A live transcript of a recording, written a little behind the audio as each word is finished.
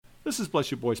This is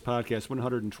Bless You Boys Podcast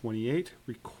 128,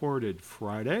 recorded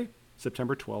Friday,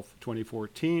 September 12th,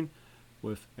 2014,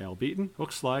 with Al Beaton,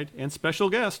 Hook Slide, and special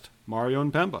guest, Mario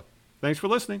Mpemba. Thanks for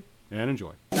listening, and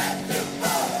enjoy. Swing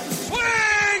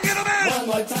and a miss! One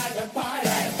more time to party.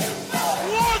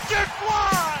 Watch it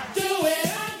fly! Do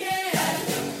it again.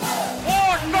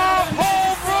 Walk off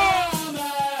home run!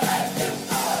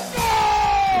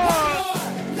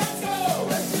 Let's go.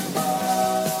 Let's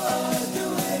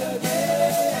do it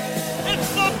again.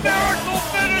 It's the miracle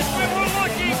finish we were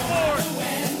looking for!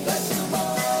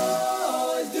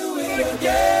 Boys, do it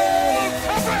again.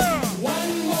 Come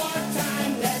One more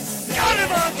time. Let's Got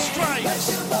him on strike!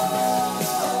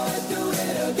 boys, do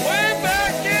it again. Way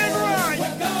back in right!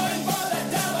 Going for the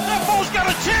double. That ball's got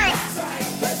a chance!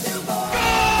 Let's do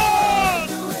Gone!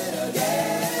 it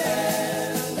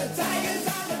again. The Tigers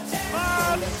on the town.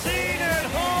 Bob Seed at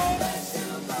home!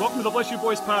 Welcome to the Bless You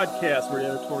Boys Podcast, where the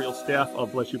editorial staff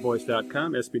of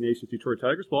BlessYouBoys.com, SB Nation's Detroit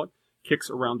Tigers blog,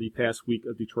 kicks around the past week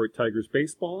of Detroit Tigers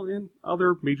baseball and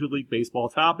other Major League Baseball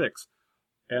topics.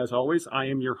 As always, I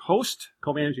am your host,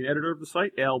 co-managing editor of the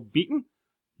site, Al Beaton.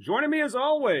 Joining me, as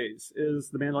always, is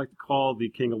the man I like to call the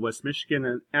King of West Michigan,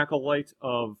 an acolyte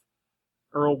of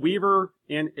Earl Weaver,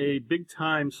 and a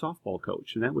big-time softball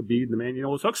coach. And that would be the man you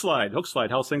know as Hook Slide. Hook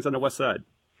Slide, how's things on the west side?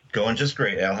 Going just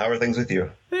great, Al. How are things with you?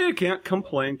 Can't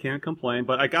complain.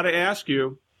 But I got to ask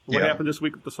you, what Yeah. happened this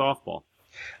week with the softball?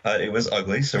 It was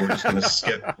ugly, so we're just going to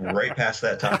skip right past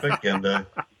that topic and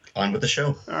on with the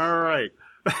show. All right.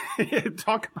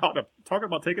 Talk about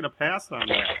taking a pass on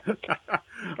that.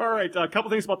 All right. A couple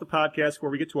things about the podcast before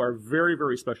we get to our very,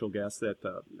 very special guest that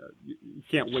you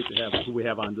can't wait to have, who we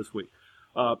have on this week.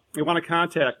 If you want to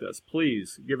contact us,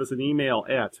 please give us an email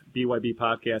at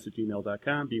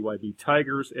bybpodcast@gmail.com,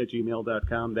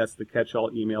 bybtigers@gmail.com. That's the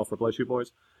catch-all email for Bless You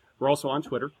Boys. We're also on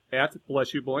Twitter at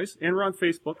Bless You Boys, and we're on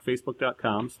Facebook,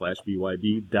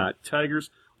 facebook.com/byb.tigers.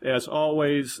 As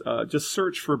always, just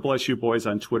search for Bless You Boys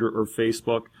on Twitter or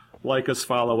Facebook. Like us,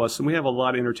 follow us, and we have a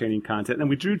lot of entertaining content, and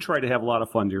we do try to have a lot of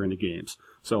fun during the games.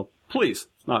 So please,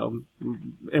 and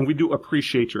we do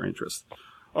appreciate your interest.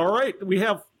 All right, we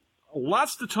have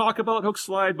lots to talk about, Hook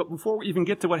Slide, but before we even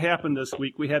get to what happened this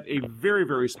week, we have a very,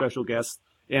 very special guest,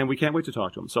 and we can't wait to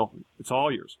talk to him. So it's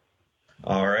all yours.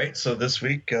 All right, so this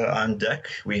week on deck,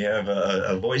 we have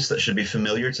a voice that should be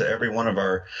familiar to every one of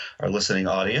our listening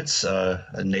audience. A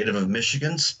native of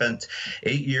Michigan, spent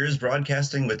 8 years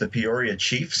broadcasting with the Peoria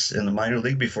Chiefs in the minor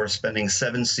league before spending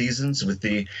 7 seasons with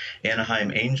the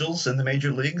Anaheim Angels in the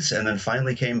major leagues, and then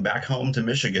finally came back home to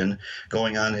Michigan,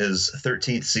 going on his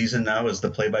 13th season now as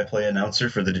the play-by-play announcer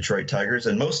for the Detroit Tigers,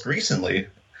 and most recently,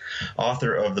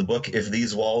 author of the book If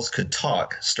These Walls Could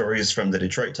Talk, stories from the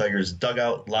Detroit Tigers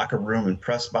dugout, locker room, and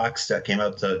press box that came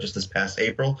out just this past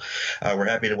April. We're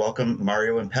happy to welcome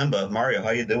Mario Mpemba. Mario,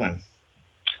 how you doing?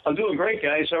 I'm doing great,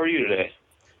 guys. How are you today?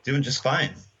 Doing just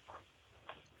fine.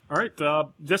 All right,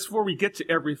 just before we get to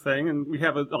everything, and we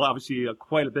have obviously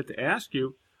quite a bit to ask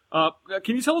you,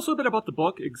 can you tell us a little bit about the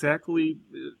book, exactly,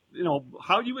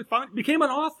 how you became an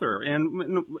author,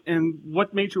 and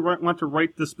what made you want to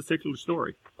write this particular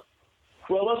story?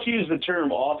 Well, let's use the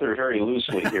term author very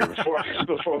loosely here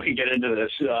before we get into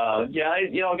this. Guys,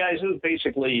 it was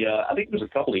basically, I think it was a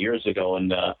couple of years ago in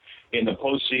the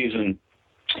postseason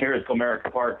here at Comerica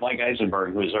Park. Mike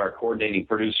Eisenberg, who is our coordinating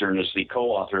producer and is the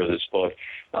co-author of this book,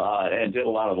 and did a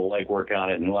lot of the legwork on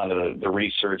it and a lot of the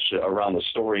research around the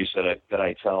stories that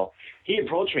I tell. He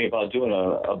approached me about doing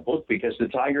a book because the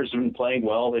Tigers have been playing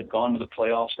well. They've gone to the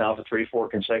playoffs now for 3-4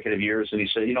 consecutive years, and he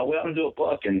said, we ought to do a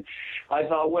book. And I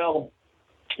thought, well,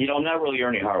 I'm not really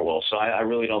Ernie Harwell, so I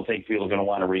really don't think people are going to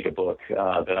want to read a book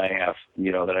that I have,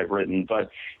 that I've written. But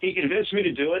he convinced me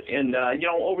to do it, and,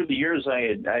 over the years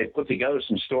I had put together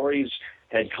some stories,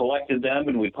 had collected them,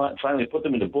 and we finally put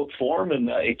them into book form, and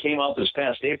it came out this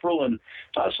past April, and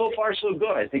so far so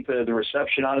good. I think the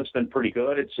reception on it's been pretty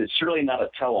good. It's certainly not a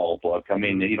tell-all book. I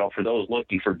mean, for those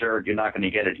looking for dirt, you're not going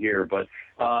to get it here, but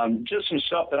just some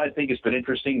stuff that I think has been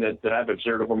interesting that I've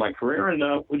observed over my career, and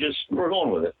we're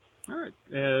going with it. All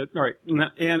right.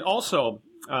 And also,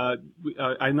 I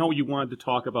know you wanted to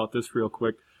talk about this real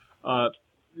quick.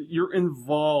 You're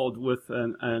involved with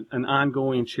an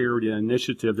ongoing charity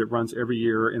initiative that runs every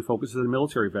year and focuses on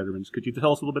military veterans. Could you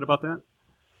tell us a little bit about that?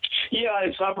 Yeah,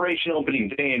 it's Operation Opening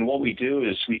Day, and what we do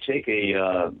is we take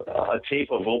a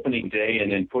tape of Opening Day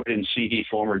and then put it in CD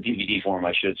form or DVD form,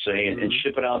 I should say, and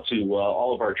ship it out to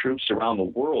all of our troops around the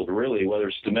world, really, whether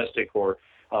it's domestic or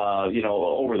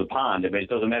over the pond. I mean, it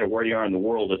doesn't matter where you are in the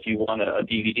world. If you want a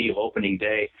DVD of opening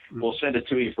day, we'll send it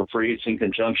to you for free. It's in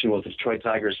conjunction with the Detroit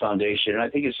Tigers Foundation. And I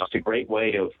think it's just a great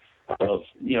way of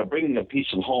bringing a piece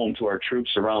of home to our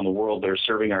troops around the world that are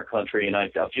serving our country. And I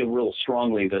feel real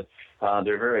strongly that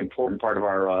they're a very important part of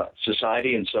our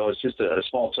society. And so it's just a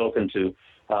small token to,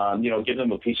 give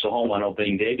them a piece of home on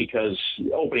opening day, because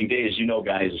opening day, as you know,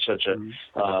 guys, is such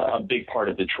a big part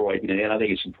of Detroit. And I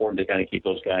think it's important to kind of keep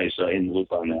those guys in the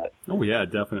loop on that. Oh, yeah,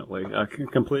 definitely. I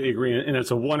completely agree. And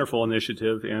it's a wonderful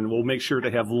initiative. And we'll make sure to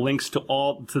have links to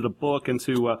the book and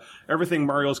to everything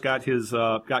Mario's got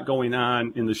going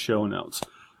on in the show notes.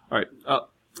 All right.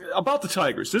 About the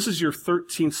Tigers, this is your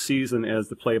 13th season as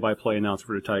the play-by-play announcer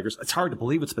for the Tigers. It's hard to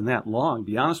believe it's been that long,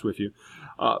 to be honest with you.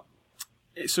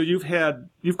 So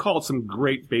you've called some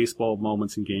great baseball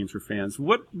moments and games for fans.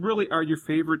 What really are your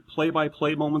favorite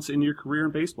play-by-play moments in your career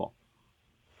in baseball?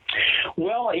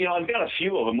 Well, I've got a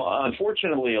few of them.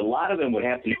 Unfortunately, a lot of them would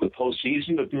have to do with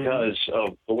postseason, but because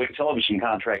of the way television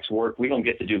contracts work, we don't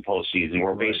get to do postseason.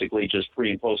 We're basically just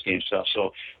pre- and post-game stuff.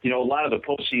 So, a lot of the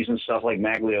postseason stuff like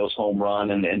Maglio's home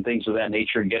run and things of that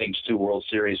nature and getting to World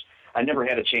Series, I never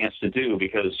had a chance to do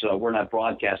because we're not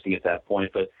broadcasting at that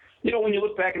point. But when you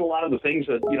look back at a lot of the things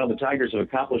that, the Tigers have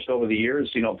accomplished over the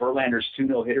years, Verlander's 2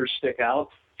 no-hitters stick out.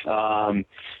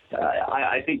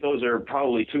 I think those are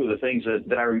probably two of the things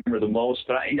that I remember the most.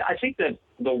 But I think that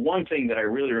the one thing that I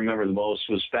really remember the most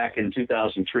was back in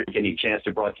 2003, getting a chance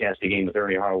to broadcast a game with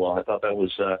Ernie Harwell. I thought that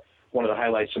was one of the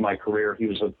highlights of my career. He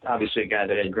was obviously a guy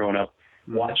that had grown up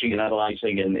watching and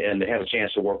idolizing, and to have a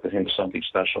chance to work with him was something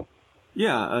special.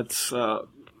 Yeah, it's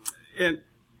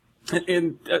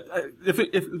And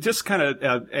if just kind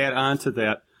of add on to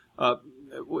that,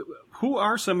 who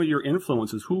are some of your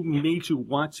influences? Who made you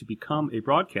want to become a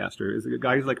broadcaster? Is it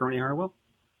guys like Ernie Harwell?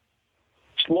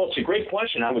 Well, it's a great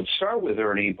question. I would start with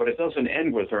Ernie, but it doesn't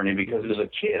end with Ernie, because as a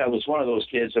kid, I was one of those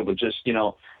kids that would just,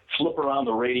 flip around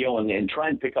the radio and try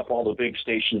and pick up all the big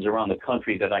stations around the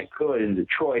country that I could in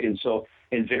Detroit. And so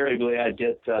invariably I'd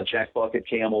get Jack Buck at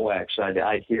KMOX.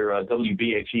 I'd hear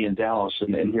WBAT in Dallas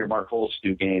and hear Mark Holtz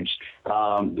do games.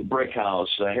 The Brick House,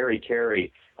 Harry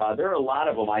Carey. There are a lot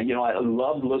of them. I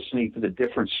loved listening to the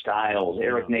different styles.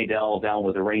 Eric Nadel down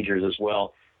with the Rangers as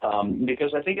well.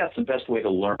 Because I think that's the best way to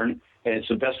learn, and it's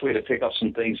the best way to pick up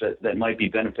some things that might be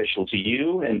beneficial to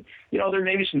you. And, there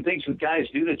may be some things that guys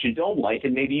do that you don't like,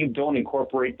 and maybe you don't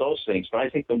incorporate those things. But I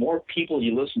think the more people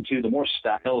you listen to, the more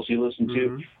styles you listen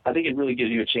to, I think it really gives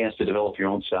you a chance to develop your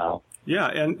own style. Yeah,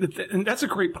 and that's a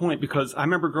great point, because I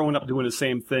remember growing up doing the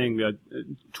same thing,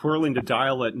 twirling the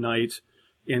dial at night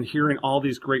and hearing all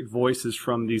these great voices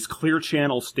from these clear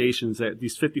channel stations at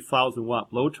these 50,000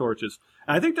 watt blowtorches.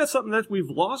 And I think that's something that we've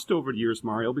lost over the years,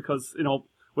 Mario, because,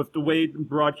 with the way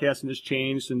broadcasting has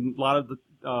changed and a lot of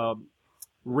the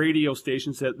radio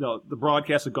stations that the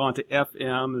broadcasts have gone to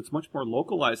FM, it's much more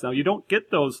localized now. You don't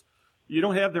get those. You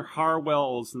don't have their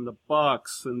Harwells and the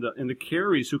Bucks and the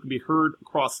Careys who can be heard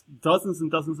across dozens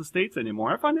and dozens of states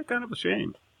anymore. I find that kind of a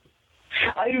shame.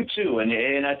 I do too,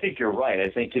 and I think you're right. I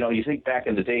think, you think back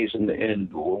in the days and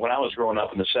when I was growing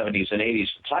up in the 70s and 80s,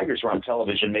 the Tigers were on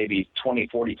television maybe 20,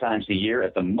 40 times a year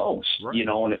at the most, right.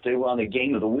 And if they were on the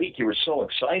game of the week, you were so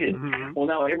excited. Well,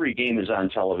 now every game is on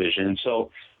television, and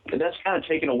so that's kind of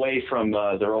taken away from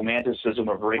the romanticism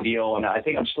of radio, and I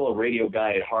think I'm still a radio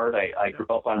guy at heart. I grew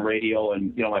up on radio,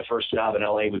 and, my first job in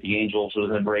L.A. with the Angels was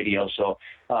in radio, so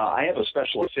I have a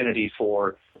special affinity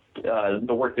for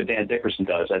the work that Dan Dickerson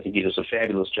does. I think he does a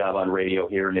fabulous job on radio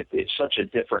here, and it's such a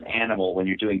different animal when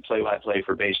you're doing play-by-play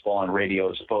for baseball on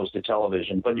radio as opposed to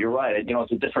television. But you're right,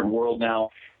 it's a different world now.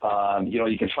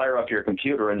 You can fire up your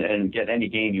computer and get any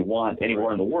game you want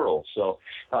anywhere in the world. So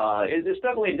it's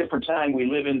definitely a different time we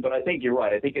live in, but I think you're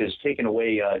right. I think it has taken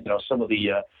away, some of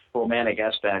the romantic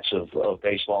aspects of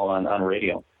baseball on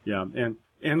radio. Yeah,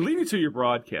 and leading to your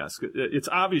broadcast, it's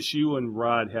obvious you and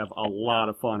Rod have a lot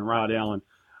of fun, Rod Allen.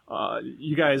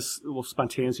 You guys will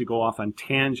spontaneously go off on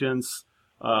tangents.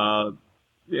 There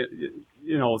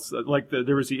was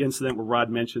the incident where Rod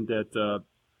mentioned that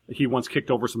he once kicked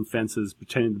over some fences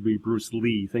pretending to be Bruce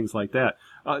Lee, things like that.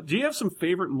 Do you have some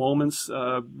favorite moments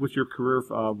with your career,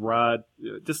 Rod?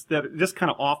 Just kind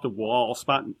of off the wall,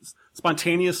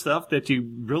 spontaneous stuff that you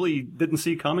really didn't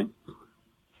see coming?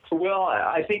 Well,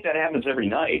 I think that happens every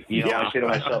night. I say to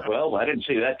myself, well, I didn't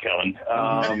see that coming.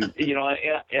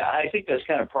 I think that's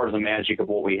kind of part of the magic of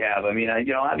what we have. I mean,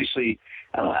 obviously,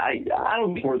 I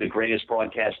don't think we're the greatest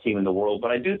broadcast team in the world,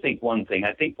 but I do think one thing.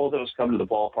 I think both of us come to the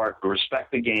ballpark, we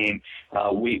respect the game.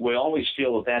 We always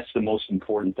feel that that's the most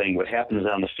important thing, what happens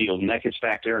on the field. And that gets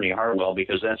back to Ernie Harwell,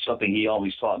 because that's something he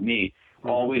always taught me.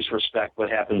 always respect what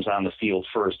happens on the field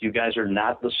first. You guys are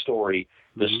not the story.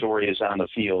 The story is on the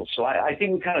field. So I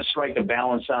think we kind of strike a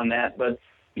balance on that. But,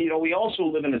 you know, we also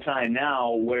live in a time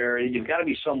now where you've got to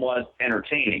be somewhat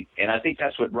entertaining. And I think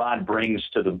that's what Rod brings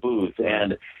to the booth.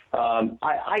 And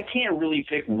I can't really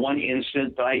pick one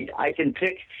instant, but I can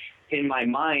pick in my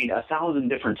mind 1,000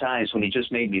 different times when he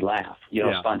just made me laugh, you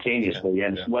know, spontaneously. Yeah.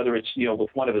 And whether it's, you know, with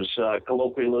one of his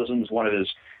colloquialisms, one of his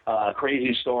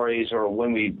crazy stories, or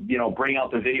when we, you know, bring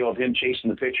out the video of him chasing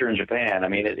the picture in Japan. I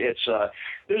mean, it's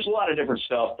there's a lot of different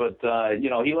stuff, but, you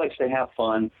know, he likes to have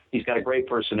fun. He's got a great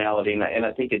personality, and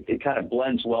I think it kind of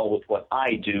blends well with what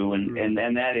I do, and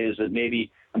that is that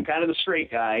maybe I'm kind of the straight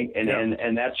guy,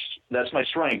 and that's my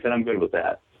strength, and I'm good with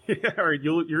that. Yeah, all right.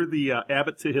 You're the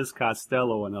Abbott to his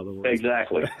Costello, in other words.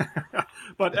 Exactly.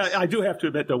 But I do have to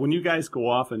admit, though, when you guys go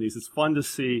off on these, it's fun to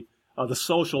see the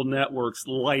social networks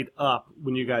light up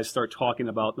when you guys start talking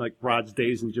about, like, Rod's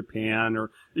days in Japan, or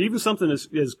even something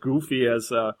as goofy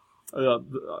as a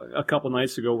couple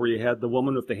nights ago where you had the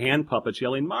woman with the hand puppets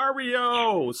yelling,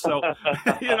 Mario! So,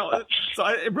 you know, so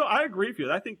I agree with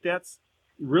you. I think that's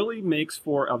really makes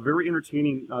for a very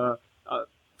entertaining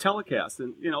telecast,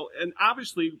 and you know, and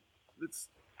obviously it's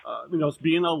you know, it's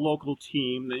being a local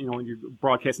team that, you know, when you're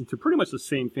broadcasting to pretty much the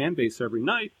same fan base every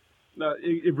night,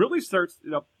 it really starts, you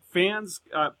know, fans.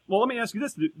 Well, let me ask you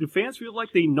this: do fans feel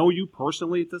like they know you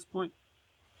personally at this point?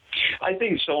 I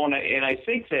think so, and I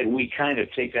think that we kind of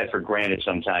take that for granted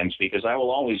sometimes, because I will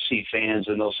always see fans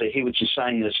and they'll say, hey, would you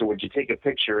sign this, or would you take a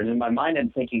picture? And in my mind,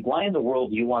 I'm thinking, why in the world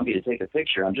do you want me to take a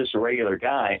picture? I'm just a regular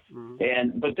guy.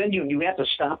 But then you have to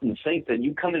stop and think that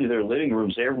you come into their living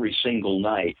rooms every single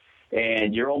night,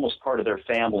 and you're almost part of their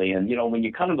family. And, you know, when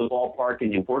you come to the ballpark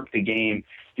and you work the game,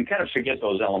 you kind of forget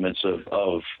those elements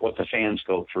of what the fans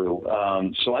go through.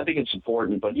 So I think it's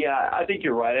important. But, yeah, I think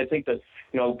you're right. I think that,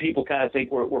 you know, people kind of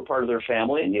think we're part of their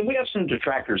family. And we have some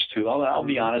detractors, too. I'll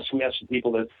be honest. We have some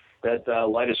people that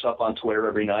light us up on Twitter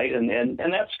every night, and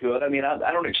that's good. I mean,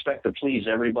 I don't expect to please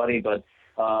everybody, but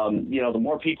you know, the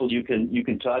more people you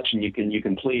can touch and you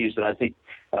can please, then I think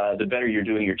the better you're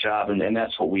doing your job, and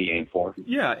that's what we aim for.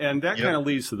 Yeah, and that kind of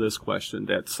leads to this question: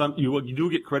 that you do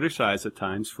get criticized at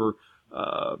times for.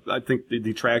 I think the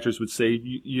detractors would say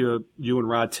you and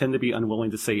Rod tend to be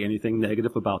unwilling to say anything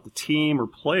negative about the team or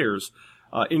players.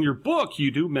 In your book, you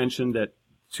do mention that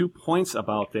 2 points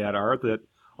about that are that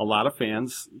a lot of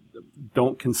fans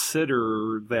don't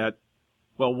consider that.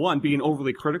 Well, one, being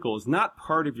overly critical is not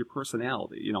part of your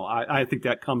personality. You know, I think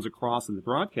that comes across in the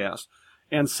broadcast.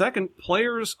 And second,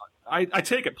 players, I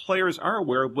take it players are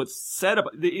aware of what's said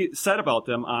about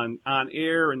them on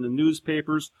air in the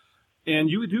newspapers,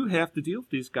 and you do have to deal with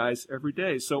these guys every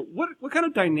day. So what kind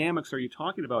of dynamics are you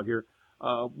talking about here?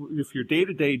 If your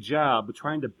day-to-day job,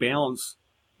 trying to balance,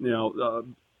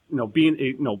 being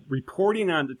reporting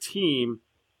on the team,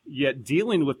 yet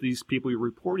dealing with these people you're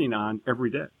reporting on every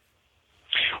day.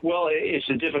 Well, it's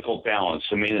a difficult balance.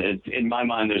 I mean, in my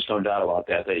mind, there's no doubt about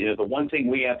that. You know, the one thing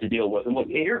we have to deal with, and look,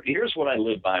 here's what I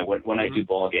live by when I do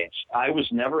ball games. I was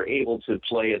never able to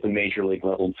play at the major league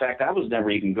level. In fact, I was never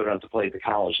even good enough to play at the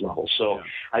college level. So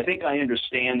I think I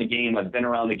understand the game. I've been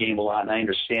around the game a lot, and I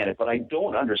understand it. But I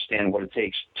don't understand what it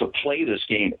takes to play this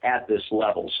game at this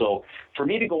level. So for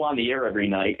me to go on the air every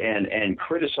night and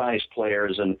criticize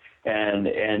players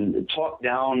and talk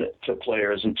down to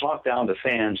players and talk down to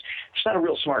fans, it's not a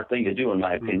real smart thing to do, in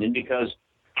my opinion, because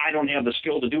I don't have the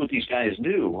skill to do what these guys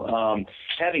do.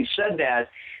 Having said that,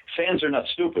 fans are not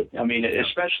stupid. I mean,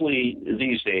 especially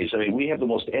these days. I mean, we have the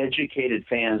most educated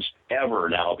fans ever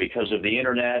now because of the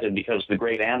internet and because of the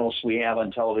great analysts we have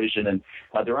on television, and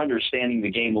they're understanding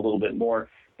the game a little bit more.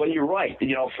 But you're right.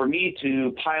 You know, for me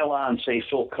to pile on, say,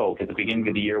 Phil Koch at the beginning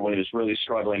of the year when he was really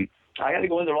struggling, I had to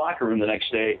go into the locker room the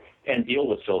next day and deal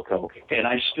with Phil Koch. And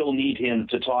I still need him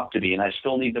to talk to me, and I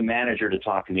still need the manager to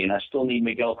talk to me, and I still need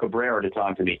Miguel Cabrera to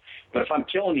talk to me. But if I'm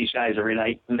killing these guys every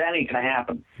night, that ain't going to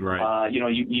happen. Right.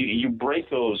 You break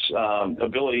those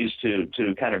abilities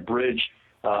to kind of bridge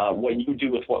what you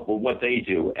do with what they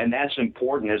do. And that's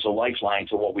important as a lifeline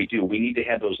to what we do. We need to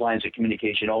have those lines of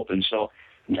communication open. So,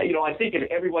 I think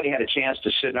if everybody had a chance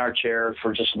to sit in our chair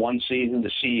for just one season to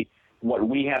see what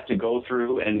we have to go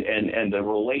through and the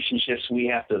relationships we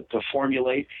have to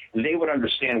formulate, they would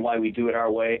understand why we do it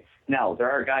our way. Now, there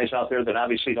are guys out there that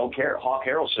obviously don't care. Hawk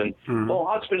Harrelson, well,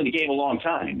 Hawk's been in the game a long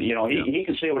time. He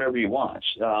can say whatever he wants.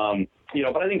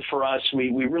 But I think for us, we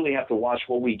really have to watch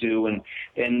what we do.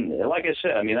 And like I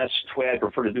said, I mean, that's the way I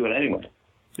prefer to do it anyway.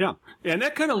 Yeah, and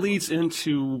that kind of leads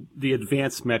into the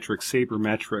advanced metrics,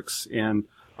 sabermetrics, and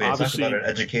obviously, talk about an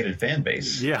educated fan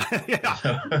base. Yeah,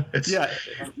 yeah.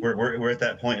 We're at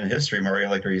that point in history, Mario,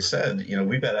 like where you said,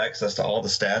 we've got access to all the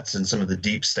stats and some of the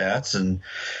deep stats, and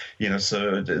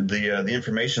so the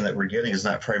information that we're getting is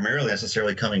not primarily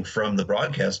necessarily coming from the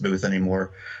broadcast booth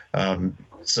anymore.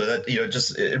 So that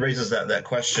it raises that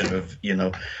question of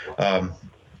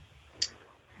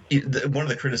one of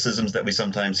the criticisms that we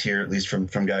sometimes hear, at least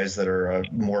from guys that are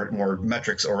more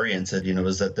metrics oriented,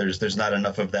 is that there's not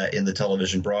enough of that in the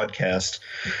television broadcast,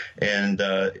 and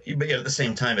but at the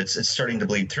same time, it's starting to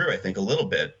bleed through. I think a little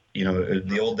bit.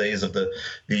 The old days of the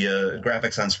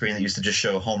graphics on screen that used to just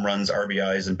show home runs,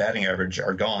 RBIs, and batting average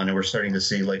are gone, and we're starting to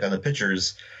see, like on the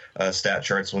pitchers' stat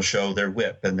charts, will show their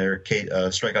WHIP and their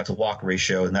strikeout to walk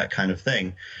ratio and that kind of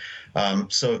thing.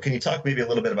 So can you talk maybe a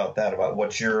little bit about that? About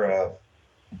what your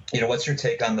what's your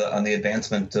take on the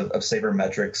advancement of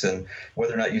sabermetrics, and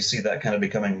whether or not you see that kind of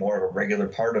becoming more of a regular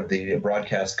part of the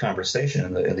broadcast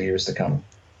conversation in the years to come?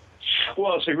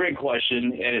 Well, it's a great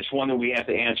question, and it's one that we have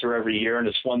to answer every year, and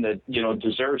it's one that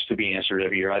deserves to be answered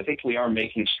every year. I think we are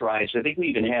making strides. I think we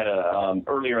even had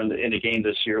earlier in the game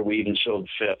this year, we even showed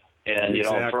FIP. And,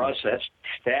 exactly. For us,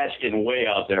 that's getting way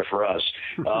out there for us.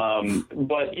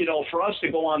 But, for us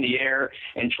to go on the air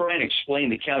and try and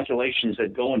explain the calculations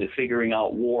that go into figuring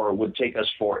out WAR would take us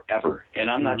forever.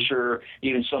 And I'm not sure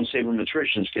even some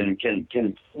sabermetricians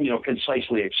can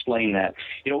concisely explain that.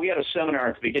 We had a seminar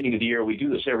at the beginning of the year. We do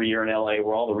this every year in L.A.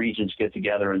 where all the regions get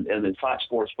together, and then Fox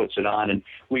Sports puts it on, and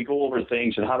we go over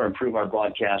things and how to improve our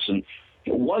broadcasts. And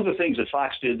one of the things that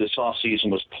Fox did this offseason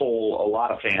was poll a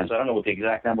lot of fans. I don't know what the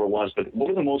exact number was, but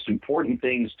what are the most important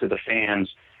things to the fans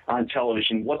on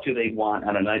television? What do they want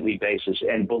on a nightly basis?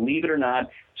 And believe it or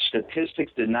not,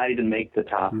 statistics did not even make the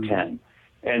top 10.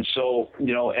 And so,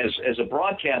 as a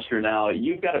broadcaster now,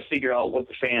 you've got to figure out what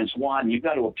the fans want, and you've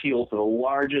got to appeal to the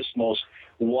largest, most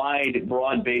wide,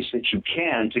 broad base that you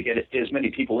can to get as many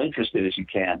people interested as you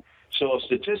can. So if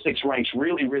statistics ranks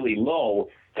really, really low,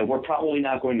 then we're probably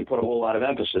not going to put a whole lot of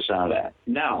emphasis on that.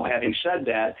 Now, having said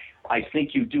that, I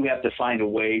think you do have to find a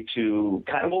way to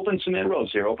kind of open some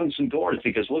inroads here, open some doors,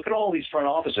 because look at all these front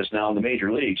offices now in the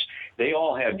major leagues. They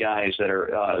all have guys that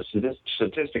are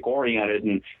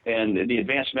statistic-oriented, and the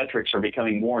advanced metrics are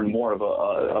becoming more and more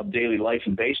of daily life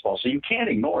in baseball, so you can't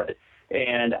ignore it.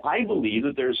 And I believe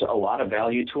that there's a lot of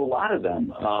value to a lot of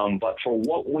them. But for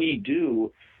what we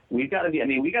do, we got to be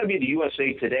the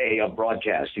USA Today of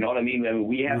broadcast. You know what I mean?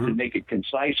 We have to make it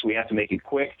concise. We have to make it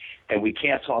quick. And we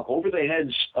can't talk over the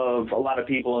heads of a lot of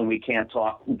people, and we can't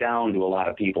talk down to a lot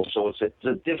of people. So it's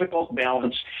a difficult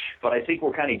balance, but I think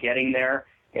we're kind of getting there.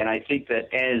 And I think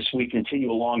that as we continue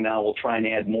along now, we'll try and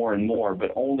add more and more,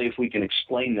 but only if we can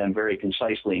explain them very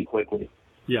concisely and quickly.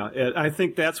 Yeah, I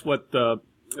think that's what the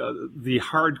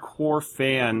hardcore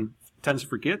fan tends to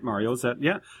forget, Mario, is that,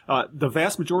 the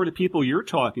vast majority of people you're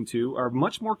talking to are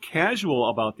much more casual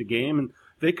about the game, and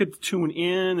they could tune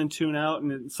in and tune out,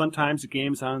 and sometimes the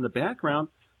game's on in the background.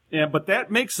 But that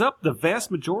makes up the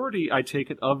vast majority, I take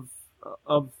it, of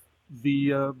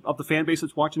the fan base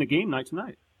that's watching the game night to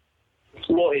night.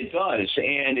 Well, it does.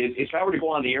 And if I were to go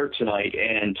on the air tonight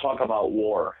and talk about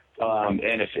WAR,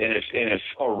 and if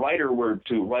a writer were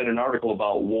to write an article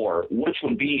about WAR, which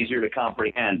would be easier to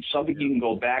comprehend? Something you can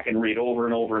go back and read over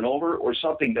and over and over, or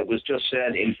something that was just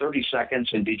said in 30 seconds,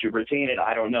 and did you retain it?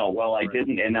 I don't know. Well, I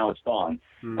didn't, and now it's gone.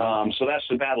 So that's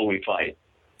the battle we fight.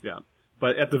 Yeah.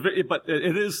 But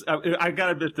it is. I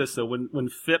gotta admit this though. When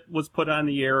FIP was put on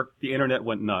the air, the internet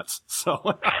went nuts. So,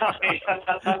 and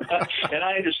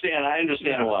I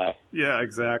understand why. Yeah,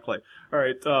 exactly. All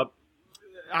right.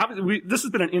 This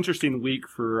has been an interesting week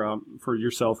for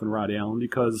yourself and Rod Allen,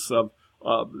 because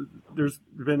there's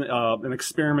been an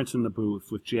experiment in the booth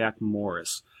with Jack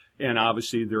Morris. And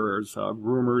obviously there's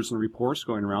rumors and reports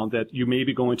going around that you may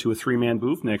be going to a 3-man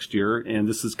booth next year, and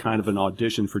this is kind of an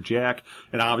audition for Jack.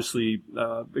 And obviously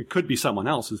it could be someone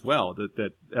else as well,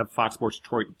 that Fox Sports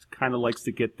Detroit kind of likes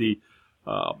to get the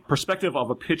perspective of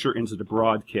a pitcher into the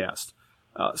broadcast.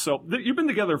 So you've been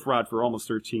together, Rod, for almost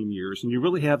 13 years, and you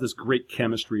really have this great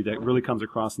chemistry that really comes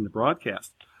across in the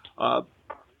broadcast.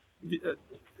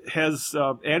 Has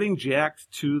adding Jack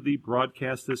to the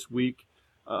broadcast this week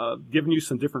given you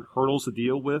some different hurdles to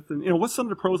deal with? And, what's some of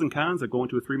the pros and cons of going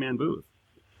to a 3-man booth?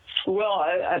 Well,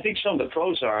 I think some of the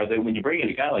pros are that when you bring in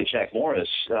a guy like Jack Morris,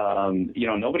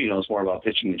 nobody knows more about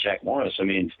pitching than Jack Morris. I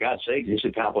mean, for God's sake, he's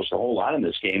accomplished a whole lot in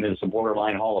this game, and it's a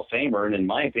borderline Hall of Famer, and in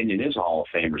my opinion is a Hall of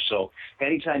Famer. So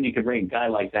anytime you can bring a guy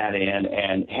like that in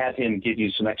and have him give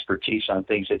you some expertise on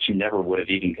things that you never would have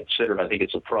even considered, I think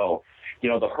it's a pro.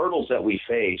 The hurdles that we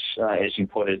face, as you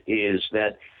put it, is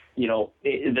that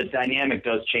the dynamic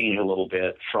does change a little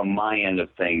bit from my end of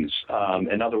things.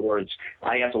 In other words,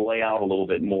 I have to lay out a little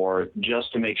bit more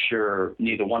just to make sure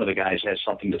neither one of the guys has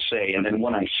something to say. And then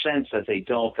when I sense that they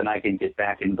don't, then I can get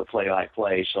back into the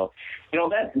play-by-play. So,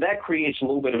 that creates a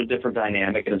little bit of a different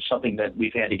dynamic, and it's something that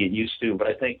we've had to get used to. But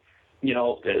I think,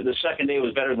 the second day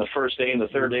was better than the first day, and the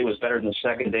third day was better than the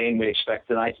second day, and we expect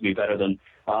tonight to be better than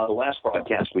the last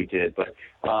broadcast we did. But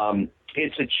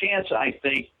it's a chance, I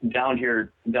think, down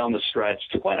the stretch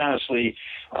to, quite honestly,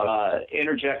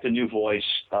 interject a new voice.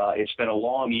 It's been a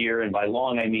long year, and by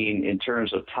long I mean in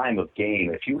terms of time of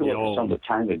game. If you look at some of the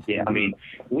time of game, I mean,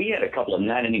 we had a couple of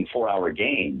 9-inning, 4-hour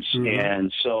games,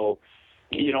 and so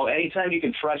anytime you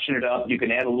can freshen it up, you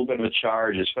can add a little bit of a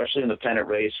charge, especially in the pennant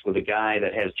race with a guy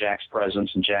that has Jack's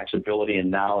presence and Jack's ability and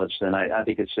knowledge, then I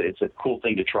think it's a cool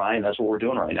thing to try, and that's what we're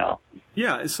doing right now.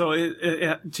 Yeah, so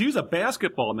to use a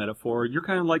basketball metaphor, you're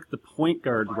kind of like the point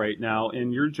guard right now,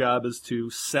 and your job is to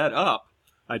set up,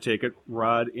 I take it,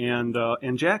 Rod and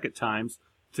Jack at times,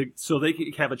 so they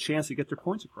can have a chance to get their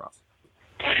points across.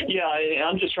 Yeah,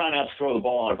 I'm just trying not to throw the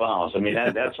ball out of bounds. I mean,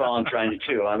 that's all I'm trying to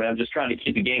do. I mean, I'm just trying to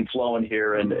keep the game flowing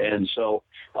here, and so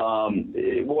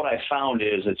what I found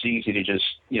is it's easy to just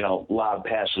lob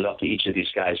passes up to each of these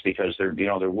guys because they're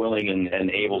willing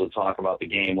and able to talk about the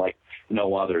game like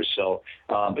no others. So,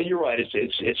 but you're right,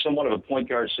 it's somewhat of a point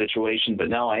guard situation, but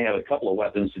now I have a couple of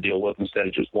weapons to deal with instead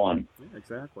of just one. Yeah,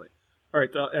 exactly. All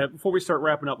right, before we start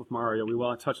wrapping up with Mario, we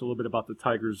want to touch a little bit about the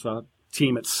Tigers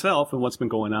team itself and what's been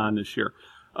going on this year.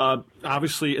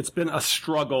 Obviously, it's been a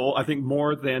struggle, I think,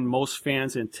 more than most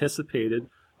fans anticipated.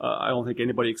 I don't think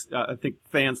I think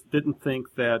fans didn't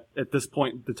think that at this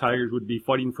point the Tigers would be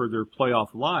fighting for their playoff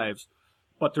lives.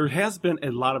 But there has been a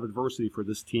lot of adversity for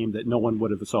this team that no one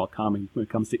would have saw coming when it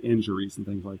comes to injuries and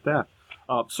things like that.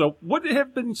 So what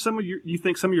have been some of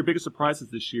your biggest surprises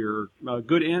this year,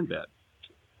 good and bad?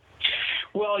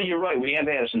 Well, you're right. We have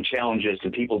had some challenges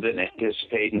that people didn't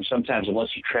anticipate, and sometimes unless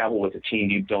you travel with the team,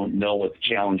 you don't know what the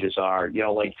challenges are.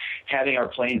 Like having our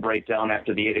plane break down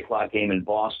after the 8 o'clock game in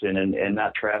Boston and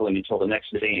not traveling until the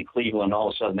next day in Cleveland, all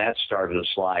of a sudden that started to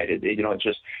slide.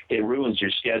 It ruins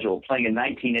your schedule. Playing a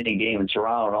 19-inning game in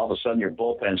Toronto, and all of a sudden your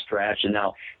bullpen's trashed, and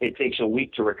now it takes a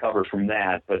week to recover from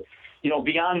that. But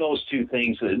beyond those two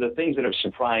things, the things that have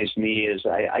surprised me is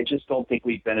I just don't think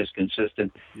we've been as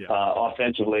consistent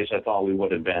offensively as I thought we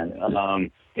would have been.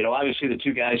 Obviously the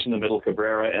two guys in the middle,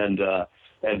 Cabrera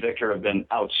and Victor, have been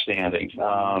outstanding.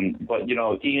 But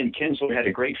Ian Kinsler had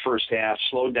a great first half,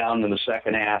 slowed down in the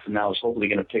second half, and now is hopefully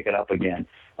going to pick it up again.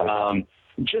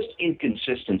 Just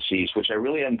inconsistencies, which I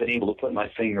really haven't been able to put my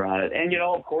finger on it. And,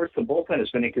 of course, the bullpen has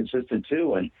been inconsistent,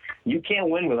 too, and you can't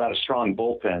win without a strong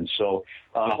bullpen. So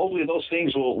hopefully those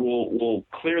things will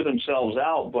clear themselves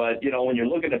out. But, when you're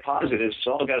looking at positives, it's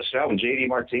all got to start with J.D.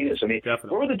 Martinez. I mean, Definitely.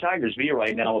 Where would the Tigers be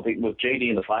right now with J.D.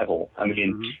 in the 5-hole? I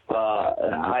mean,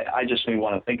 I just didn't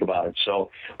want to think about it.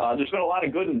 So there's been a lot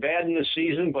of good and bad in this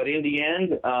season, but in the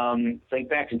end, think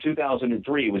back to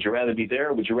 2003. Would you rather be there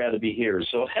or would you rather be here?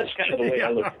 So that's kind of the way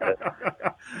I look at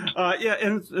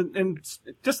it. And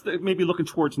just maybe looking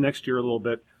towards next year a little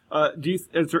bit,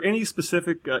 is there any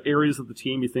specific areas of the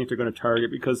team you think they're going to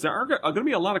target? Because there are going to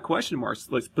be a lot of question marks,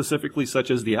 like specifically such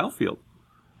as the outfield.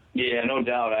 Yeah, no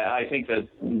doubt. I think that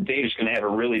Dave's going to have a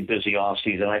really busy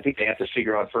offseason. I think they have to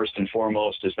figure out first and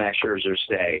foremost, does Max Scherzer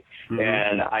stay?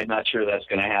 And I'm not sure that's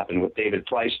going to happen. With David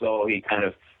Price, though, he kind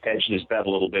of hedged his bet a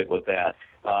little bit with that.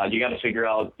 You got to figure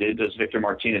out, does Victor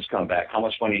Martinez come back? How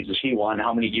much money does he want?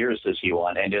 How many years does he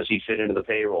want? And does he fit into the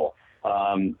payroll?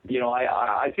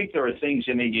 I think there are things.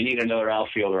 I mean, you need another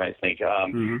outfielder. I think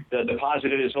the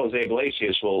positive is Jose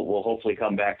Iglesias will hopefully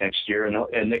come back next year,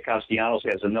 and Nick Castellanos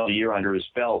has another year under his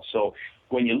belt. So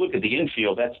when you look at the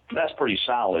infield, that's pretty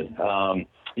solid.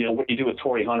 What do you do with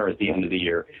Torrey Hunter at the end of the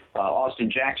year?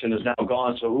 Austin Jackson is now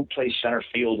gone, so who plays center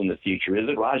field in the future? Is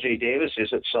it Rajai Davis? Is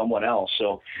it someone else?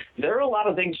 So there are a lot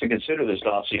of things to consider this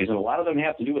offseason. A lot of them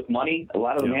have to do with money. A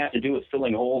lot of them have to do with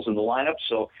filling holes in the lineup.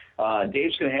 So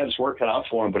Dave's going to have his work cut out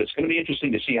for him, but it's going to be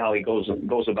interesting to see how he goes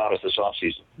about it this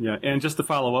offseason. Yeah, and just to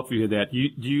follow up with that, do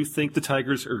you think the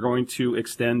Tigers are going to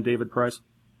extend David Price?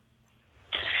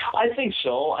 I think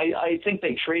so. I think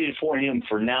they traded for him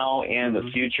for now and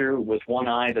the future with one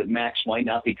eye that Max might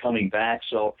not be coming back.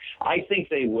 So I think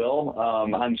they will.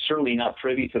 I'm certainly not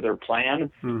privy to their plan,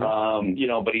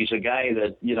 but he's a guy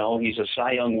that, he's a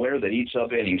Cy Young winner that eats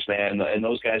up innings, man, and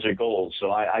those guys are gold.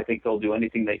 So I think they'll do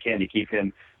anything they can to keep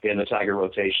him in the Tiger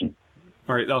rotation.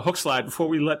 All right, hook slide before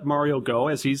we let Mario go,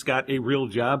 as he's got a real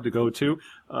job to go to,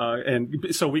 and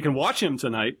so we can watch him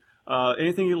tonight.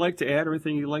 Anything you'd like to add or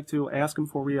anything you'd like to ask him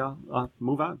before we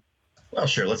move on? Well,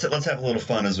 sure. Let's have a little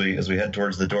fun as we head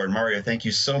towards the door. And Mario, thank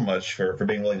you so much for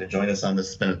being willing to join us on this.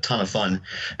 It's been a ton of fun,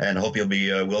 and I hope you'll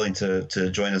be willing to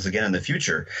join us again in the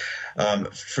future.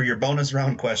 For your bonus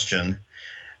round question,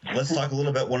 let's talk a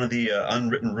little bit one of the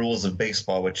unwritten rules of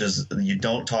baseball, which is you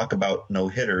don't talk about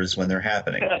no-hitters when they're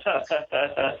happening.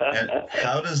 And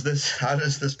how does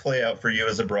this play out for you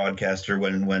as a broadcaster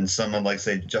when someone like,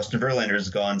 say, Justin Verlander has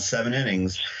gone 7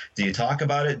 innings? Do you talk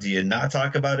about it? Do you not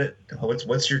talk about it?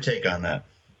 What's your take on that?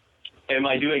 Am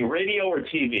I doing radio or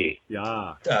TV?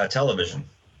 Yeah. Television.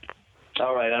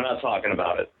 All right, I'm not talking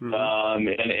about it. Mm-hmm.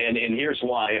 And here's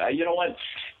why. You know what?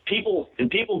 People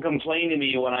complain to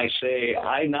me when I say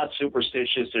I'm not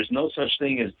superstitious. There's no such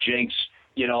thing as jinx.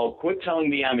 You know, quit telling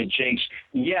me I'm a jinx.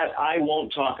 Yet I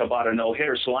won't talk about a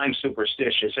no-hitter, so I'm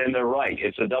superstitious. And they're right.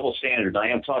 It's a double standard. I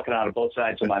am talking out of both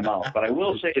sides of my mouth. But I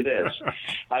will say this.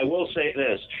 I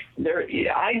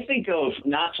think of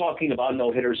not talking about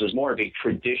no-hitters as more of a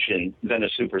tradition than a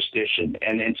superstition.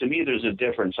 And to me, there's a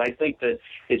difference. I think that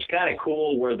it's kind of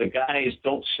cool where the guys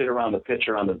don't sit around the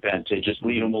pitcher on the bench. They just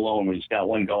leave him alone when he's got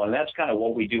one going. And that's kind of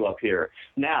what we do up here.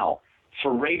 Now,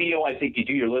 for radio, I think you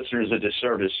do your listeners a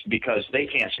disservice because they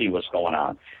can't see what's going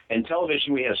on. In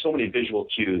television, we have so many visual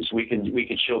cues. We can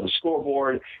show the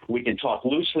scoreboard. We can talk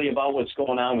loosely about what's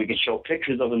going on. We can show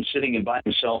pictures of him sitting and by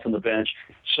himself on the bench.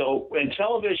 So in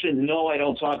television, no, I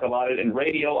don't talk about it. In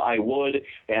radio, I would,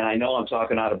 and I know I'm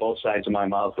talking out of both sides of my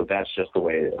mouth, but that's just the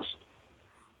way it is.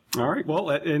 All right. Well,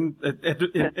 and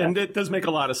it does make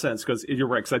a lot of sense because you're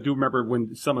right. Because I do remember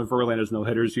when some of Verlander's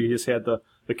no-hitters, you just had the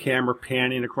camera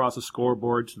panning across the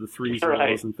scoreboard to the 3 zeros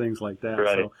Right. and things like that.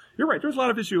 Right. So you're right. There's a lot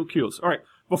of visual cues. All right.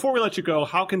 Before we let you go,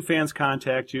 how can fans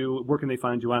contact you? Where can they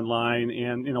find you online?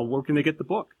 And, where can they get the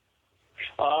book?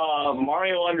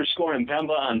 Mario_Mpemba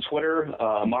on Twitter,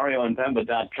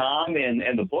 MarioMpemba.com,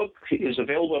 and the book is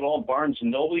available at all Barnes &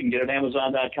 Noble. You can get it at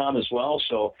Amazon.com as well.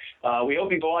 So we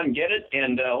hope you go out and get it,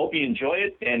 and hope you enjoy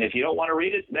it. And if you don't want to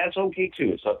read it, that's okay, too.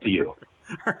 It's up to you.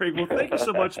 All right. Well, thank you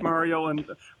so much, Mario, and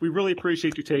we really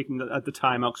appreciate you taking the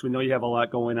time out because we know you have a lot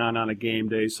going on a game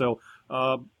day. So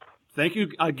thank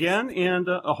you again, and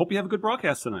I hope you have a good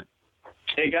broadcast tonight.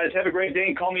 Hey, guys, have a great day,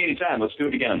 and call me anytime. Let's do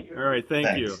it again. All right.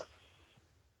 Thanks. You.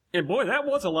 And boy, that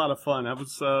was a lot of fun.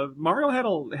 Mario had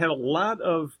a lot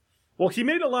of, well, he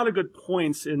made a lot of good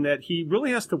points in that he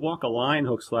really has to walk a line,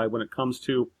 Hookslide, when it comes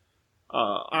to,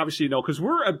 obviously, because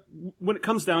when it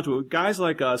comes down to it, guys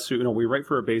like us who, we write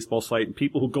for a baseball site and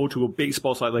people who go to a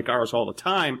baseball site like ours all the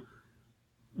time,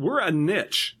 we're a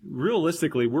niche.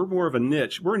 Realistically, we're more of a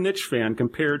niche. We're a niche fan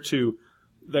compared to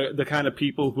the kind of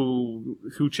people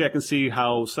who check and see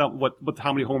how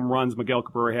many home runs Miguel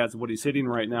Cabrera has and what he's hitting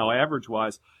right now, average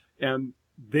wise. And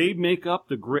they make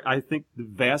up I think the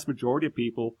vast majority of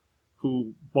people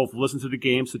who both listen to the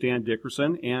games to Dan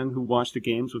Dickerson and who watch the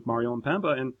games with Mario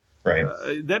Mpemba. And right.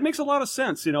 That makes a lot of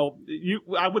sense.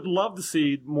 I would love to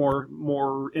see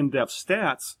more in-depth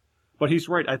stats, but he's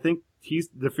right. I think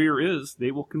the fear is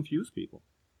they will confuse people.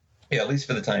 Yeah, at least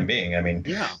for the time being. I mean,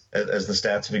 yeah. As the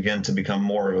stats begin to become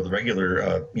more of the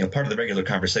regular, part of the regular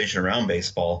conversation around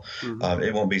baseball,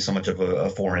 it won't be so much of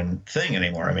a foreign thing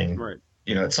anymore. I mean, right.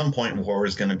 At some point, WAR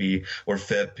is going to be, or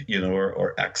FIP,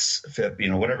 or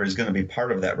XFIP, whatever is going to be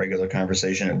part of that regular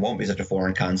conversation. It won't be such a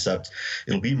foreign concept.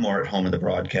 It'll be more at home in the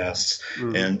broadcasts.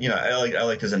 Mm-hmm. And, I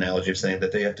like his analogy of saying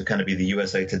that they have to kind of be the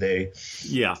USA Today.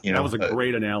 Yeah, that was a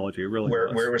great analogy, really.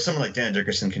 Where someone like Dan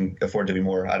Dickerson can afford to be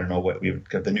more, I don't know, what we would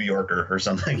call the New Yorker or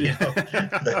something.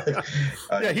 Yeah,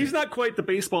 he's not quite the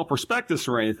baseball prospectus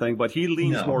or anything, but he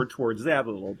leans more towards that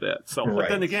a little bit. So, But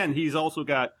then again, he's also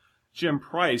got Jim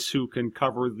Price, who can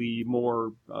cover the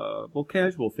more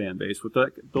casual fan base with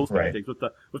those kind of things,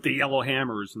 with the yellow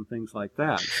hammers and things like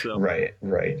that. So. Right.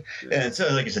 And so,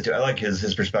 like you said, too, I like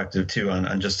his perspective too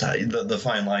on just how the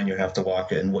fine line you have to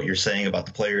walk and what you're saying about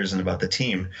the players and about the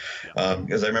team.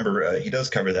 Because I remember he does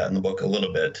cover that in the book a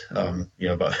little bit.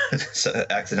 About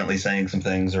accidentally saying some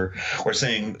things or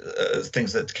saying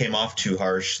things that came off too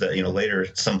harsh that later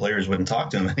some players wouldn't talk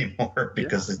to him anymore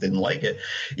because they didn't like it.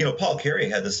 Paul Carey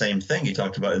had the same thing he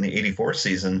talked about in the '84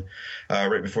 season,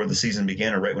 right before the season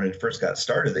began or right when it first got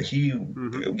started, that he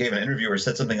gave an interview or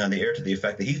said something on the air to the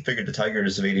effect that he figured the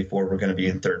Tigers of '84 were going to be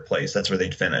in third place. That's where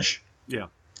they'd finish. Yeah.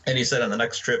 And he said on the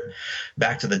next trip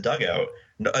back to the dugout,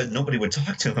 nobody would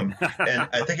talk to him. And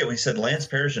I think he said Lance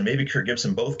Parrish and maybe Kirk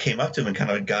Gibson both came up to him and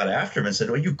kind of got after him and said,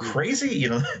 "Are you crazy? You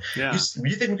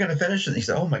think we're going to finish?" And he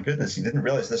said, "Oh my goodness, he didn't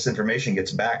realize this information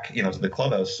gets back, to the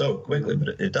clubhouse so quickly, but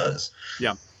it does."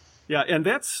 Yeah. Yeah, and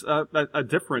that's a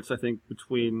difference, I think,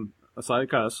 between a side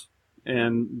like us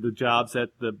and the jobs that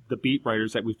the beat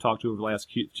writers that we've talked to over the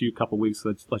last few couple of weeks,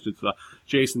 let's just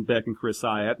Jason Beck and Chris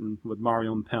Ayatt, and with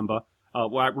Mario Mpemba.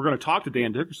 We're going to talk to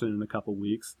Dan Dickerson in a couple of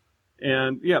weeks.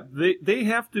 And, yeah, they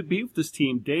have to be with this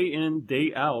team day in,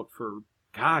 day out for,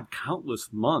 God, countless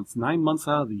months, 9 months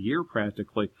out of the year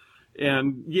practically.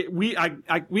 And we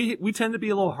tend to be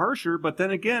a little harsher, but then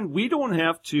again, we don't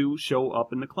have to show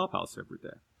up in the clubhouse every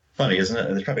day. Funny, isn't it?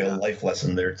 There's probably a life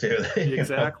lesson there too.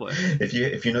 Exactly.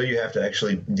 If you know you have to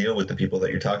actually deal with the people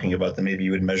that you're talking about, then maybe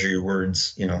you would measure your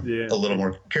words, a little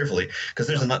more carefully. Because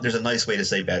there's a nice way to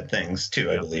say bad things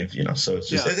too, I believe. So it's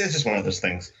just one of those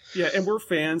things. Yeah, and we're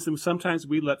fans, and sometimes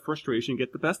we let frustration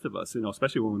get the best of us.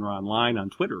 Especially when we're online on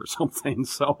Twitter or something.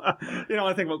 So,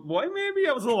 I think, well, boy, maybe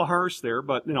I was a little harsh there,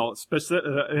 but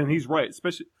and he's right,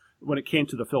 especially when it came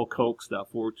to the Phil Koch stuff,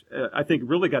 which I think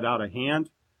really got out of hand.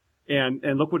 And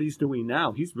look what he's doing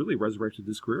now. He's really resurrected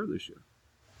his career this year.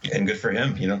 And good for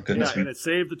him, goodness. Yeah, and it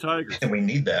saved the Tigers. And we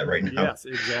need that right now. Yes,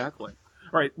 exactly.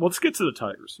 All right, well, let's get to the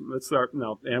Tigers. Let's start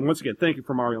now. And once again, thank you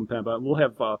for Mario Mpemba. We'll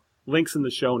have links in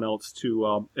the show notes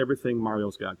to everything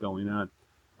Mario's got going on.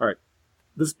 All right,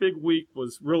 this big week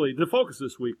was really, the focus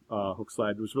this week,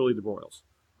 Hookside, was really the Royals.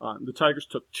 The Tigers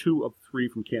took 2 of 3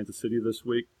 from Kansas City this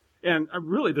week. And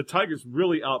the Tigers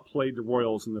really outplayed the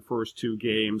Royals in the first 2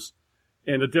 games.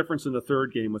 And the difference in the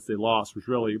third game, which they lost, was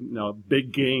really,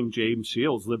 big game. James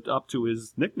Shields lived up to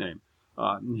his nickname.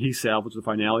 He salvaged the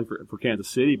finale for Kansas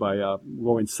City by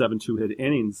going 7 2-hit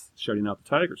innings, shutting out the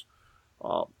Tigers.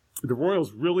 The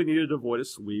Royals really needed to avoid a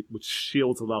sweep, which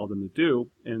Shields allowed them to do.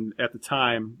 And at the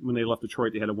time, when they left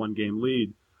Detroit, they had a 1-game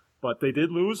lead. But they did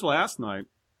lose last night.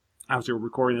 Obviously, we're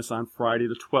recording this on Friday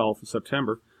the 12th of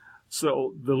September.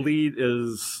 So the lead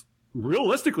is...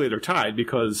 Realistically, they're tied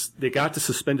because they got the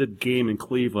suspended game in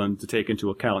Cleveland to take into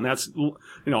account. And that's,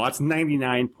 that's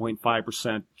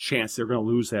 99.5% chance they're going to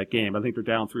lose that game. I think they're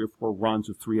down 3 or 4 runs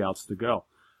with 3 outs to go.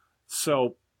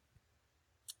 So,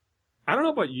 I don't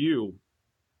know about you,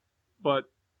 but...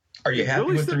 Are you happy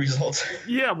with the results?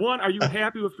 Yeah, are you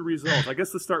happy with the results? I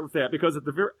guess let's start with that because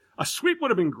a sweep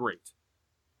would have been great.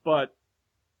 But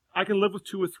I can live with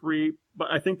 2 or 3,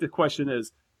 but I think the question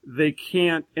is, they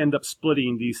can't end up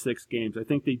splitting these 6 games. I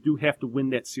think they do have to win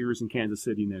that series in Kansas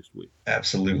City next week.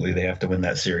 Absolutely, they have to win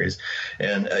that series.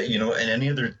 And, in any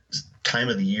other time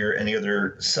of the year, any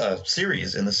other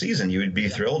series in the season, you would be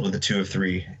thrilled with a 2 of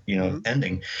 3,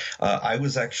 ending. I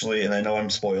was actually, and I know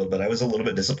I'm spoiled, but I was a little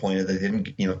bit disappointed they didn't,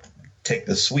 take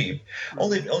the sweep,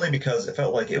 only because it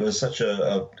felt like it was such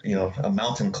a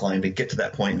mountain climb to get to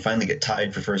that point and finally get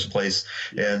tied for first place.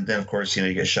 And then, of course,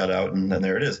 you get shut out, and then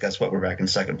there it is. Guess what? We're back in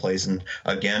second place, and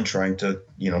again trying to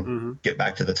get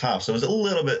back to the top. So it was a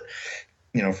little bit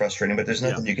frustrating, but there's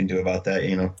nothing you can do about that.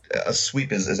 A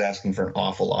sweep is asking for an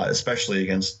awful lot, especially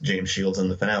against James Shields in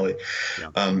the finale.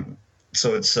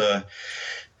 So it's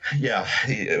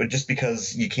just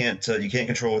because you can't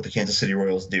control what the Kansas City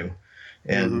Royals do.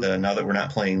 And now that we're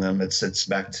not playing them, it's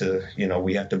back to,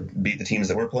 we have to beat the teams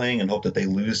that we're playing and hope that they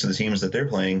lose to the teams that they're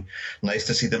playing. Nice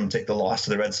to see them take the loss to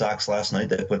the Red Sox last night.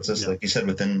 That puts us, like you said,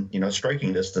 within,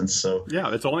 striking distance. So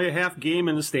yeah, it's only a half game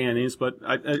in the standings, but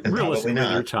realistically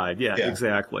they're tied. Yeah,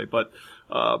 exactly. But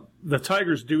the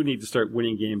Tigers do need to start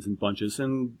winning games in bunches.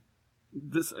 And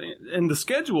the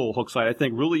schedule, Hookside, I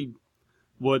think, really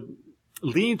would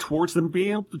lean towards them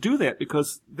being able to do that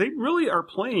because they really are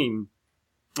playing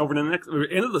over the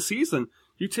end of the season.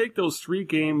 You take those 3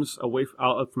 games away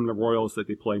from the Royals that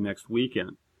they play next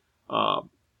weekend. The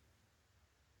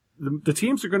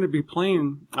teams are going to be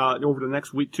playing over the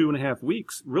next week, 2.5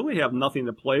 weeks. Really have nothing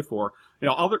to play for.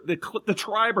 The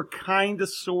Tribe are kind of,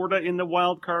 sort of in the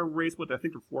wild card race, but I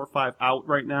think they're 4 or 5 out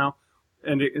right now,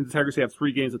 and the Tigers have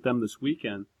 3 games with them this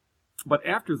weekend. But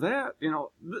after that,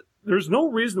 there's no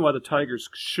reason why the Tigers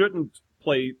shouldn't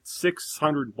play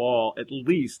 .600 ball at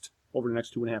least over the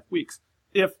next 2.5 weeks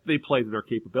if they play to their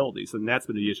capabilities, and that's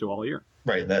been the issue all year.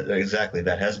 Right, that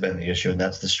has been the issue, and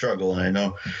that's the struggle. And I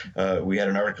know we had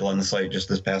an article on the site just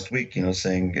this past week,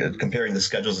 saying comparing the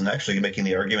schedules and actually making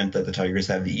the argument that the Tigers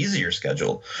have the easier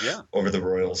schedule over the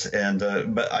Royals. And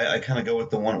but I kind of go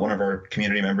with the one of our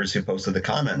community members who posted the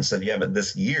comment and said, but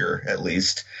this year at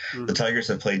least, the Tigers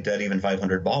have played dead even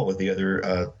 .500 ball with the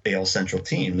other AL Central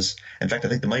teams. In fact, I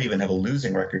think they might even have a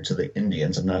losing record to the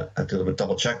Indians. I have to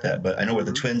double check that, but I know with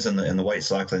the Twins and the White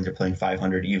Sox, I think they're playing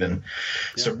 .500 even.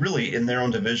 Yeah. So really, in their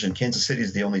own division, Kansas City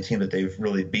is the only team that they've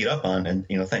really beat up on, and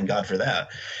thank God for that.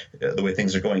 The way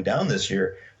things are going down this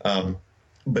year.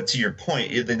 But to your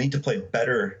point, they need to play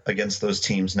better against those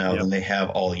teams now than they have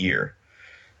all year,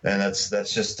 and that's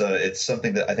just it's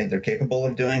something that I think they're capable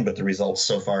of doing. But the results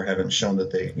so far haven't shown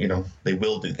that they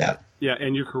will do that. Yeah,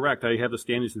 and you're correct. I have the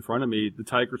standings in front of me. The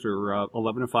Tigers are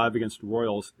 11-5 against the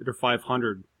Royals. They're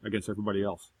 500 against everybody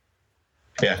else.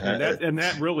 Yeah, And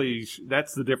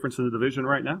that's the difference in the division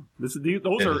right now.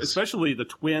 Those are, especially the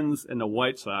Twins and the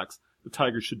White Sox, the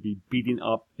Tigers should be beating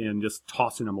up and just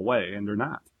tossing them away, and they're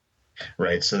not.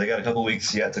 Right, so they got a couple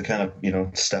weeks yet to kind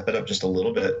of, step it up just a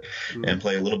little bit and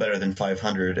play a little better than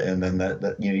 500, and then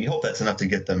that you hope that's enough to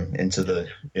get them into the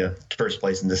first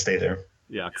place and to stay there.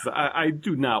 Yeah, because I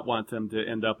do not want them to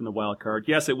end up in the wild card.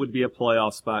 Yes, it would be a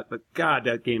playoff spot, but God,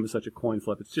 that game is such a coin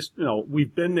flip. It's just,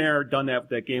 we've been there, done that with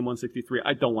that game 163.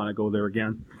 I don't want to go there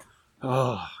again.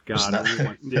 Oh, God.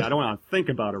 I don't want to think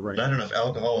about it right now. Not enough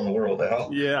alcohol in the world at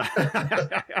all. Yeah.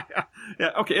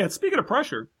 Yeah. Okay, and speaking of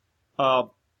pressure,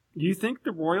 do you think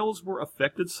the Royals were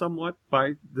affected somewhat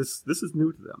by this? This is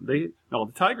new to them.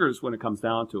 The Tigers, when it comes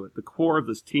down to it, the core of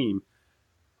this team,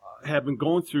 have been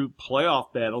going through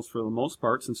playoff battles for the most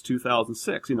part since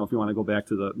 2006. If you want to go back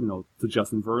to to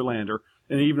Justin Verlander,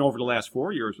 and even over the last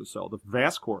 4 years or so, the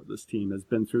vast core of this team has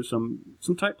been through some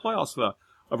tight playoffs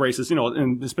of races.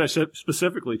 And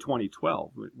specifically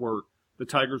 2012, where the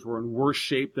Tigers were in worse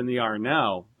shape than they are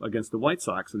now against the White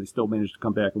Sox, and they still managed to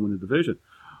come back and win the division.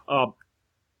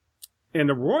 And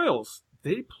the Royals,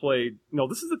 they played.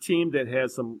 This is a team that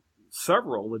has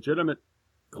several legitimate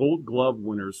Gold Glove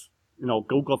winners.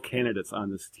 Gold Glove candidates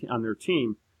on their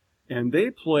team, and they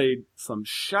played some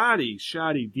shoddy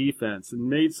defense and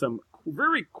made some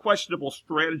very questionable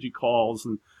strategy calls,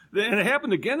 and it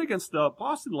happened again against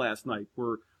Boston last night,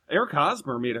 where Eric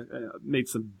Hosmer made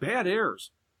some bad errors,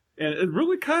 and it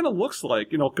really kind of looks like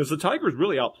because the Tigers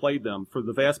really outplayed them for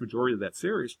the vast majority of that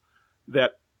series,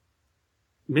 that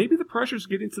maybe the pressure's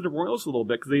getting to the Royals a little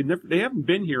bit because they haven't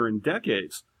been here in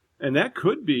decades. And that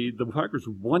could be the Tigers'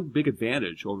 one big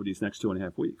advantage over these next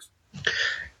 2.5 weeks.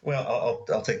 Well,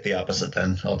 I'll take the opposite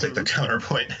then. I'll take the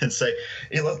counterpoint and say,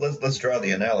 let's draw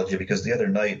the analogy, because the other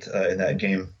night in that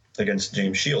game against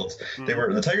James Shields,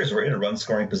 the Tigers were in a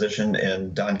run-scoring position,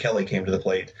 and Don Kelly came to the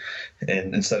plate,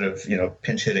 and instead of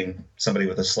pinch hitting somebody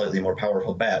with a slightly more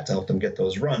powerful bat to help them get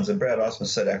those runs, and Brad Ausmus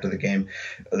said after the game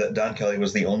that Don Kelly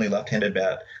was the only left-handed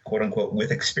bat, quote unquote, with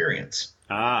experience.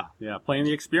 Yeah, playing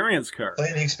the experience card.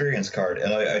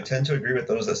 And I tend to agree with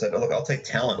those that said, look, I'll take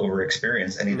talent over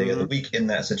experience any day of the week in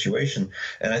that situation.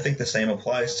 And I think the same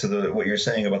applies to what you're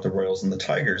saying about the Royals and the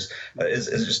Tigers. Is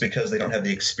just because they don't have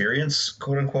the experience,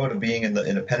 quote unquote, of being in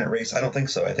a pennant race? I don't think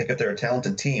so. I think if they're a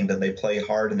talented team, then they play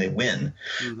hard and they win,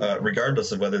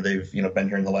 regardless of whether they've been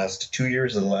here in the last 2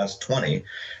 years or the last 20.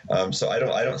 So I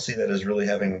don't see that as really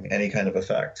having any kind of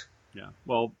effect. Yeah,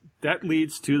 well, that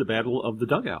leads to the battle of the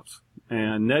dugouts.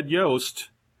 And Ned Yost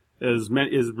is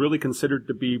really considered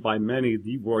to be by many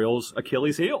the Royals'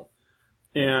 Achilles heel.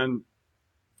 And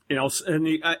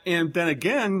and then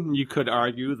again, you could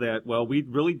argue that, well, we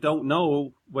really don't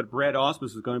know what Brad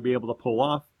Ausmus is going to be able to pull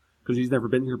off, because he's never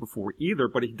been here before either.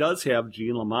 But he does have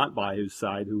Gene Lamont by his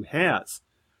side, who has,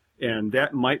 and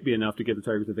that might be enough to give the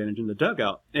Tigers advantage in the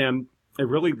dugout. And it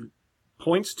really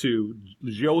points to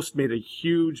Yost made a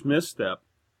huge misstep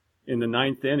in the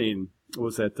ninth inning.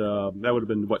 Was that would have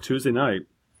been Tuesday night,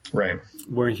 right?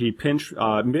 Where he pinch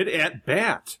mid at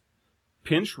bat,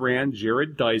 pinch ran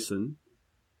Jared Dyson,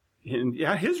 and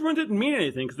his run didn't mean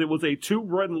anything because it was a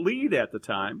 2-run lead at the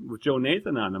time with Joe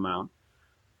Nathan on the mound,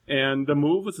 and the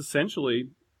move was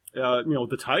essentially,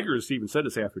 the Tigers even said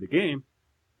this after the game,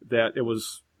 that it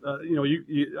was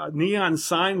neon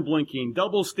sign blinking,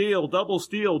 double steal, double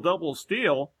steal, double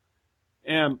steal,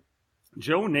 and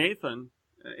Joe Nathan.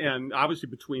 And obviously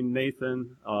between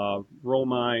Nathan,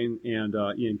 Romine, and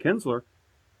Ian Kinsler,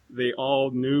 they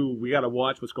all knew we got to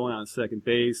watch what's going on at second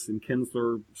base. And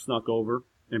Kinsler snuck over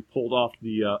and pulled off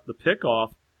the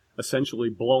pickoff, essentially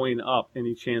blowing up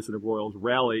any chance of the Royals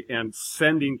rally and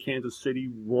sending Kansas City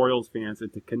Royals fans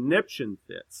into conniption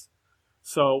fits.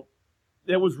 So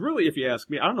it was really, if you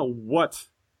ask me, I don't know what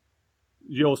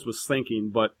Yost was thinking,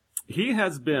 but he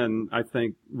has been, I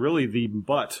think, really the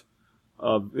butt.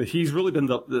 He's really been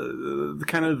the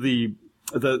kind of the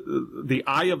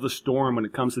eye of the storm when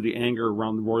it comes to the anger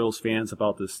around the Royals fans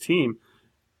about this team.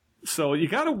 So you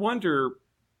got to wonder,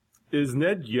 is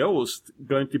Ned Yost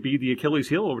going to be the Achilles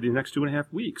heel over the next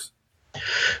 2.5 weeks?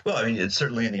 Well, I mean, it's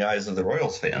certainly in the eyes of the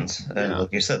Royals fans. And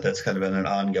like you said, that's kind of been an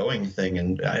ongoing thing.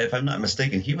 And if I'm not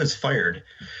mistaken, he was fired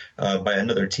by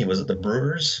another team. Was it the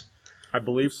Brewers? I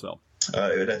believe so.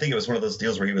 I think it was one of those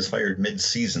deals where he was fired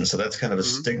mid-season, so that's kind of a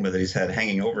stigma that he's had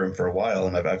hanging over him for a while,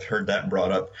 and I've heard that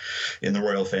brought up in the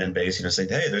Royal fan base, saying,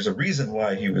 hey, there's a reason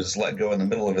why he was let go in the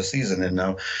middle of a season, and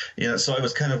now, so I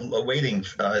was kind of waiting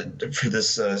for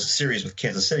this series with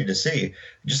Kansas City to see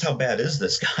just how bad is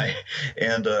this guy,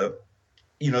 and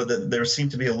there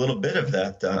seemed to be a little bit of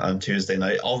that on Tuesday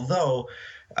night, although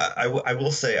I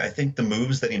will say I think the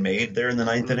moves that he made there in the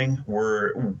ninth inning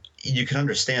you can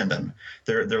understand them.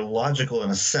 They're logical in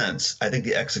a sense. I think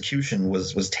the execution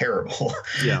was terrible.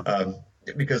 Yeah.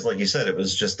 Because like you said, it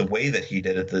was just the way that he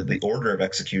did it. The order of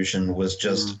execution was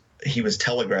just he was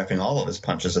telegraphing all of his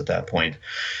punches at that point.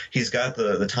 He's got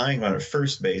the tying run at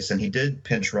first base, and he did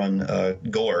pinch run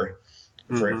Gore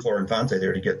for Infante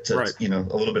there to get to,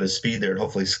 a little bit of speed there and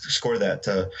hopefully score that.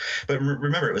 But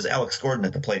remember, it was Alex Gordon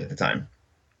at the plate at the time.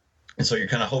 And so you're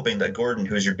kind of hoping that Gordon,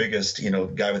 who's your biggest,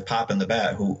 guy with pop in the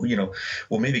bat, who,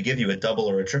 will maybe give you a double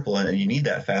or a triple, and you need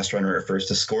that fast runner at first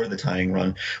to score the tying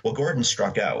run. Well, Gordon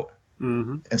struck out.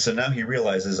 Mm-hmm. And so now he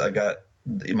realizes I got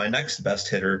my next best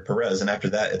hitter, Perez, and after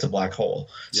that, it's a black hole.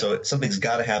 Yeah. So something's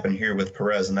got to happen here with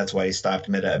Perez, and that's why he stopped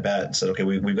mid at bat and said, okay,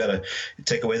 we've got to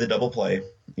take away the double play,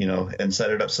 and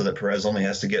set it up so that Perez only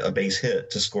has to get a base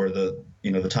hit to score the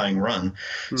tying run.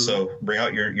 Mm-hmm. So bring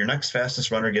out your next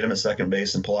fastest runner, get him at second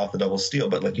base, and pull off the double steal.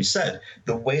 But like you said,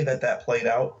 the way that played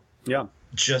out,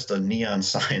 just a neon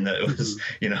sign that it was,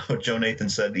 Joe Nathan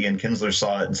said Ian Kinsler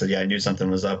saw it and said, yeah, I knew something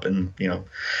was up. And,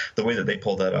 the way that they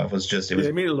pulled that off was just,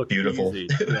 they made it look beautiful. Easy.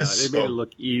 Made it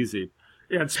look easy.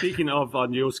 Yeah, and speaking of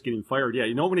Yost getting fired,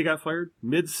 when he got fired?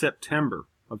 Mid-September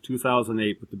of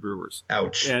 2008 with the Brewers.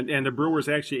 Ouch. And the Brewers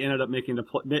actually ended up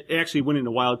winning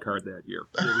the wild card that year.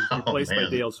 He was replaced by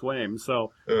Dale Swaim.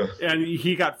 So, and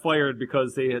he got fired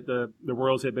because the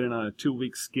Royals had been on a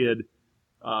 2-week skid.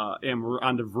 And we're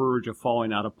on the verge of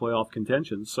falling out of playoff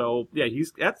contention. So,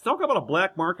 talk about a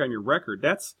black mark on your record.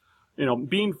 That's,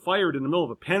 being fired in the middle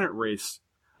of a pennant race.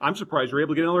 I'm surprised you're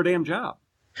able to get another damn job.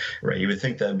 Right. You would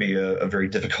think that'd be a very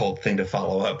difficult thing to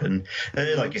follow up. And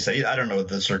like you say, I don't know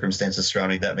the circumstances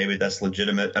surrounding that. Maybe that's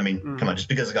legitimate. I mean, come on, just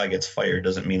because a guy gets fired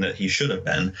doesn't mean that he should have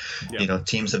been. Yeah.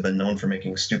 Teams have been known for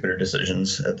making stupider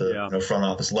decisions at the front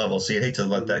office level. So you'd hate to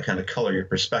let that kind of color your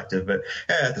perspective. But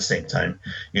at the same time,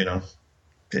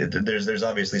 there's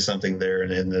obviously something there,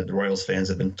 and the Royals fans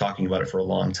have been talking about it for a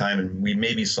long time, and we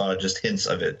maybe saw just hints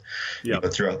of it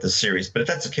throughout this series. But if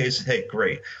that's the case, hey,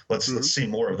 great. Let's see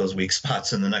more of those weak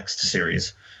spots in the next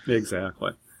series.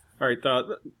 Exactly. All right.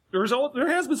 There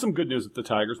has been some good news with the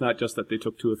Tigers, not just that they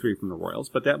took 2 or 3 from the Royals,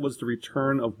 but that was the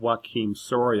return of Joakim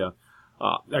Soria.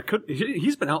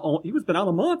 He's been out. He was been out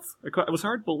a month. It was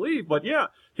hard to believe, but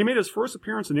he made his first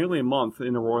appearance in nearly a month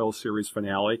in the Royals series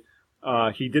finale.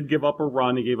 He did give up a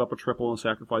run. He gave up a triple and a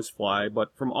sacrifice fly.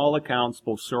 But from all accounts,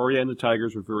 both Soria and the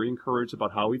Tigers were very encouraged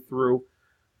about how he threw.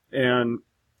 And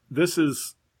this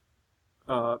could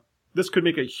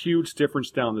make a huge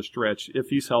difference down the stretch if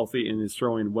he's healthy and is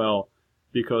throwing well,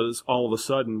 because all of a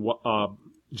sudden,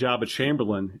 Jabba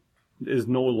Chamberlain is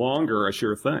no longer a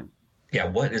sure thing. Yeah,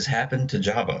 what has happened to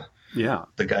Jabba? Yeah.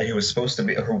 The guy who was supposed to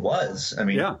be, or was,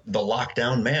 the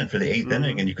lockdown man for the 8th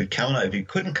inning, and you could count on, if you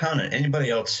couldn't count on anybody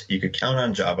else, you could count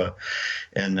on Jabba.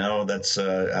 And now that's,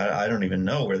 I don't even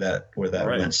know where that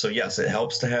went. So yes, it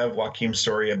helps to have Joakim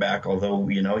Soria back, although,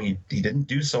 he didn't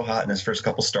do so hot in his first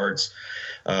couple starts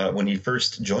when he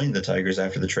first joined the Tigers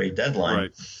after the trade deadline.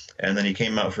 Right. And then he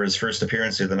came out for his first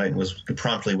appearance the other night and was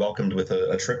promptly welcomed with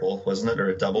a triple, wasn't it? Or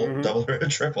a double or a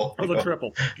triple? Oh, the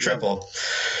triple. Triple.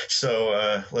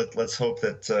 So let's hope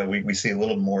that we see a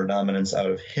little more dominance out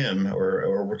of him,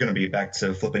 or we're going to be back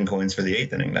to flipping coins for the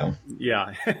 8th inning now.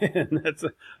 Yeah,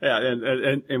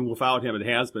 and without him, it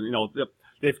has been.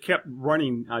 They've kept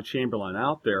running Chamberlain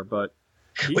out there, but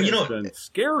he has been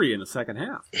scary in the second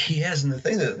half. He has, and the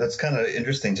thing that's kind of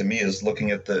interesting to me is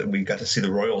looking at we got to see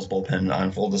the Royals bullpen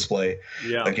on full display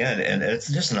again, and it's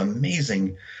just an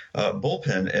amazing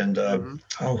bullpen. And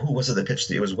who was it that pitched?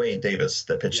 It was Wade Davis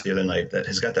that pitched the other night that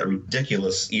has got that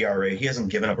ridiculous ERA. He hasn't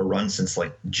given up a run since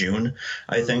like June,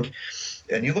 I think.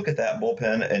 And you look at that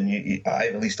bullpen, and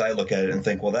at least I look at it and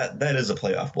think, well, that is a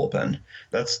playoff bullpen.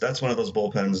 That's one of those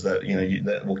bullpens that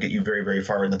that will get you very, very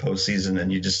far in the postseason, and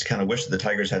you just kind of wish that the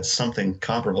Tigers had something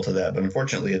comparable to that. But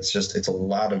unfortunately, it's a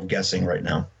lot of guessing right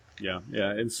now. Yeah,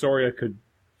 and Soria could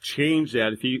change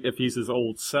that if he's his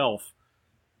old self.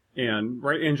 And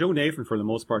Joe Nathan, for the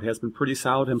most part, has been pretty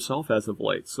solid himself as of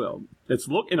late. So it's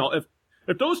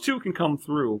if those two can come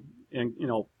through and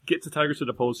get the Tigers to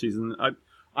the postseason,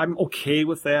 I'm okay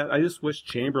with that. I just wish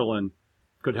Chamberlain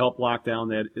could help lock down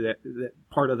that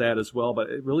part of that as well, but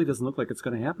it really doesn't look like it's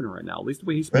going to happen right now, at least the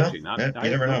way he's Well, pitching. yeah,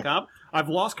 you never know. I've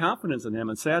lost confidence in him,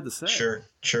 and sad to say.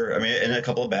 Sure. I mean, and a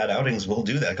couple of bad outings will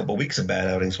do that. A couple of weeks of bad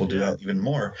outings will do that even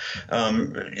more.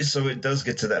 So it does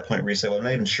get to that point where you say, well, I'm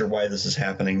not even sure why this is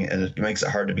happening, and it makes it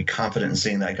hard to be confident in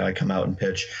seeing that guy come out and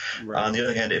pitch. Right. On the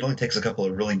other hand, it only takes a couple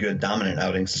of really good dominant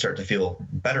outings to start to feel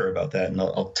better about that, and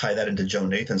I'll tie that into Joe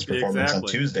Nathan's performance on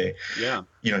Tuesday. Yeah.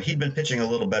 He'd been pitching a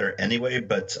little better anyway,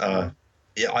 but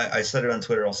I said it on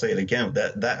Twitter. I'll say it again.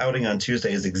 That outing on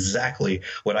Tuesday is exactly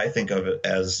what I think of it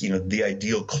as, the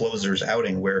ideal closer's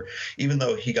outing, where even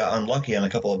though he got unlucky on a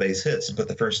couple of base hits and put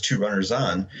the first 2 runners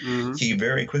on, he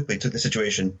very quickly took the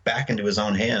situation back into his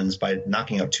own hands by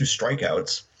knocking out 2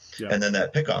 strikeouts. Yeah. And then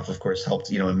that pickoff, of course,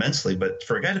 helped, immensely. But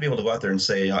for a guy to be able to go out there and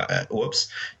say, whoops,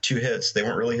 2 hits, they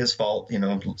weren't really his fault,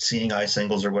 seeing eye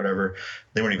singles or whatever.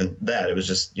 They weren't even that. It was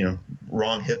just,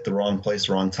 wrong hit, the wrong place,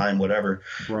 wrong time, whatever.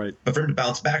 Right. But for him to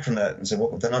bounce back from that and say,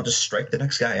 well, then I'll just strike the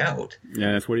next guy out.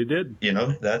 Yeah, that's what he did.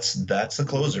 That's the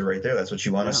closer right there. That's what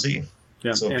you want to see.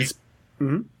 Yeah. So I was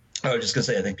just going to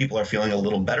say, I think people are feeling a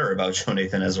little better about Joe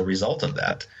Nathan as a result of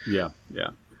that. Yeah.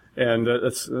 And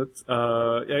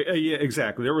yeah,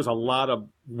 exactly. There was a lot of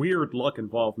weird luck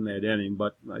involved in that inning,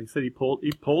 but like I said, he pulled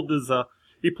the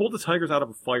Tigers out of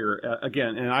a fire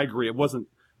again. And I agree, it wasn't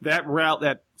that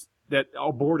that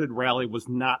aborted rally was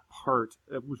not part.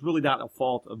 It was really not a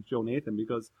fault of Joe Nathan,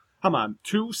 because come on,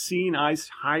 2 seeing eyes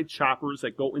high choppers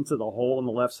that go into the hole on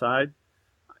the left side.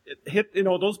 It hit,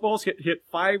 those balls hit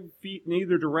 5 feet in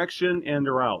either direction and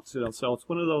they're out. So it's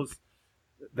one of those.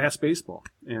 That's baseball,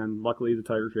 and luckily the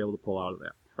Tigers were able to pull out of that.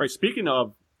 All right, speaking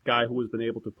of guy who has been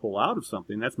able to pull out of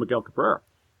something, that's Miguel Cabrera.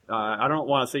 I don't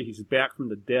want to say he's back from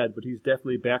the dead, but he's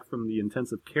definitely back from the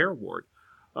intensive care ward.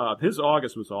 His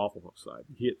August was awful outside.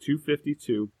 He hit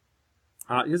 .252.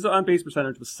 His on-base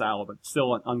percentage was solid, but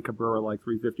still on Cabrera like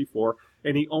 .354,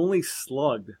 and he only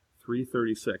slugged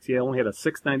 .336. He only had a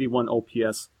 .691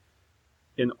 OPS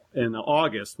in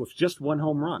August with just 1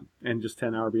 home run and just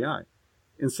 10 RBI.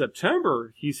 In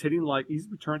September, he's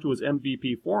returned to his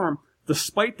MVP form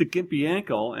despite the gimpy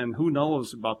ankle, and who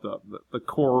knows about the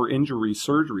core injury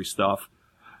surgery stuff.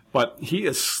 But he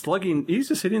is slugging. He's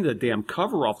just hitting the damn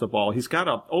cover off the ball. He's got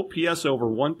a OPS over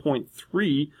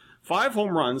 1.3, 5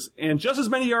 home runs, and just as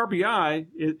many RBI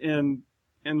in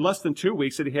less than 2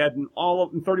 weeks that he had in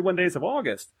 31 days of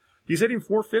August. He's hitting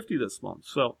 .450 this month.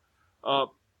 So,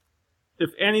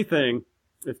 if anything's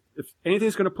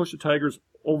going to push the Tigers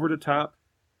over the top,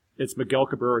 it's Miguel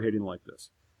Cabrera hitting like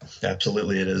this.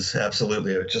 Absolutely, it is.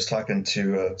 Absolutely. I was just talking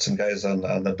to some guys on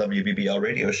the WBBL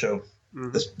radio show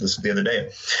this the other day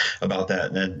about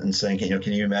that, and saying,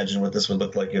 can you imagine what this would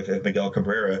look like if Miguel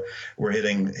Cabrera were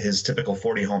hitting his typical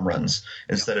 40 home runs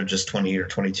instead of just 20 or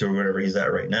 22 or whatever he's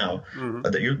at right now?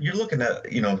 You're looking at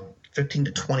 15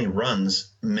 to 20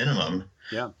 runs minimum.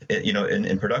 Yeah.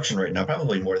 In production right now,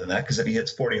 probably more than that, because if he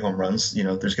hits 40 home runs,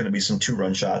 there's going to be some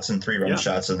 2-run shots and 3-run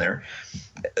shots in there.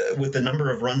 With the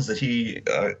number of runs that he,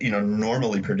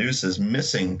 normally produces,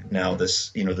 missing now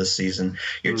this season,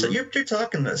 you're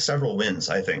talking several wins,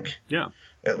 I think. Yeah.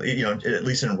 At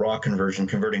least in raw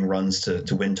converting runs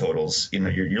to win totals,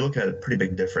 you're looking at a pretty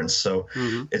big difference. So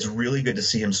it's really good to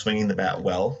see him swinging the bat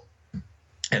well.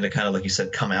 And to kind of, like you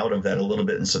said, come out of that a little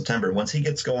bit in September. Once he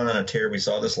gets going on a tear, we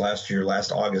saw this last year.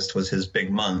 Last August was his big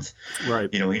month.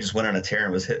 Right. He just went on a tear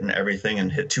and was hitting everything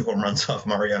and hit 2 home runs off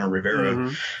Mariano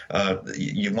Rivera.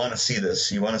 You want to see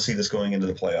this. You want to see this going into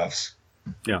the playoffs.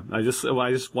 Yeah, I just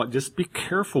want be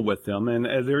careful with them, and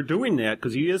they're doing that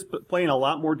because he is playing a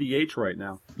lot more DH right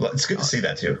now. Well, it's good to see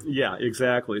that too. Yeah,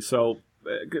 exactly. So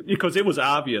because it was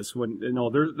obvious when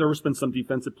there's been some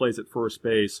defensive plays at first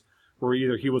base where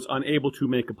either he was unable to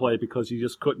make a play because he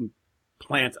just couldn't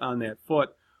plant on that foot,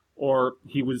 or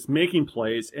he was making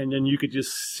plays and then you could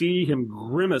just see him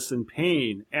grimace in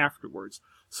pain afterwards.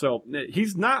 So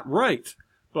he's not right,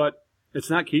 but it's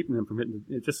not keeping him from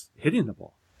hitting the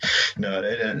ball. No,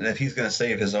 and if he's going to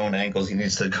save his own ankles, he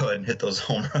needs to go ahead and hit those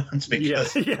home runs,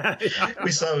 because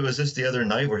we saw it was just the other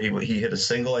night where he hit a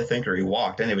single, I think, or he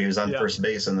walked. Anyway, he was on first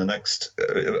base, and the next,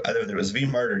 either it was V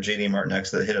Mart or JD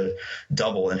Martinex that hit a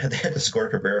double, and they had to score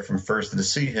Cabrera from first. And to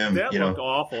see him, that looked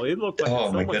awful. It looked like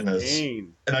so much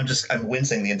pain. And I'm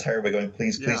wincing the entire way, going,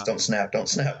 please don't snap, don't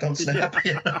snap. Don't let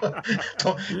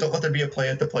there be a play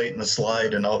at the plate and a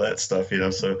slide and all that stuff.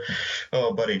 So,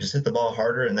 buddy, just hit the ball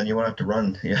harder, and then you won't have to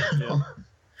run.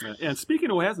 And speaking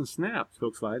of who hasn't snapped,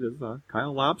 Hook Slide, is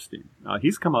Kyle Lobstein.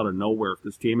 He's come out of nowhere with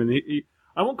this team, and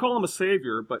I won't call him a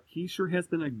savior, but he sure has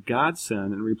been a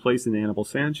godsend in replacing Anibal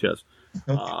Sanchez.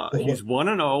 He's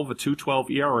 1-0 with a 2.12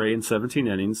 ERA in 17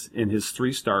 innings in his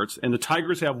 3 starts, and the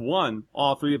Tigers have won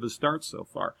all 3 of his starts so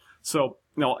far. So,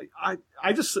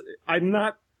 I'm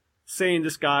not saying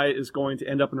this guy is going to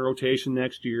end up in a rotation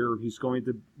next year. He's going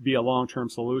to be a long-term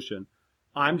solution.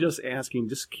 I'm just asking,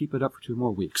 just keep it up for 2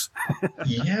 more weeks.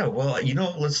 Yeah, well,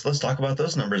 let's talk about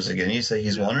those numbers again. You say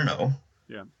he's 1-0.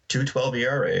 Yeah. 2.12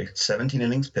 ERA, 17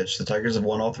 innings pitched. The Tigers have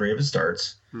won all 3 of his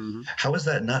starts. Mm-hmm. How is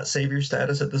that not savior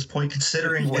status at this point,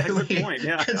 considering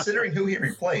considering who he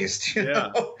replaced? You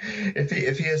know?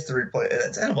 If he has to replace,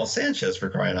 it's Anibal Sanchez, for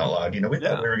crying out loud. We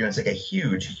thought we were going to take a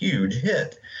huge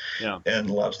hit. Yeah. And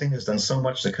Lobstein has done so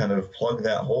much to kind of plug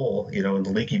that hole, in the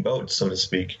leaky boat, so to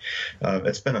speak.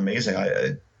 It's been amazing.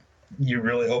 You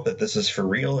really hope that this is for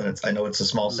real, and I know it's a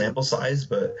small sample size,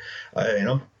 but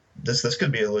This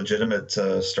could be a legitimate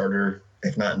starter,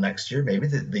 if not next year, maybe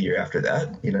the year after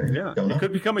that. Don't know. It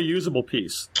could become a usable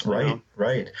piece.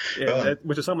 Right. Yeah,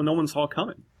 which is something no one saw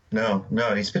coming. No,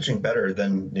 and he's pitching better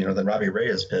than Robbie Ray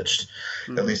has pitched,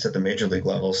 at least at the major league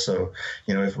level. So,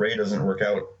 if Ray doesn't work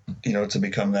out, to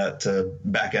become that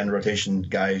back end rotation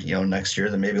guy, next year,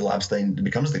 then maybe Lobstein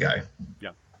becomes the guy.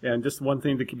 Yeah, and just one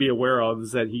thing to be aware of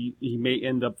is that he may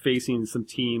end up facing some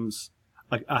teams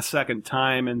a second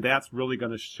time, and that's really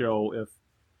going to show if,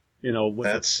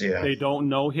 they don't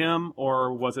know him,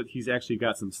 or was it he's actually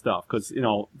got some stuff? Because,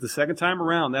 the second time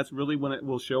around, that's really when it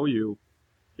will show you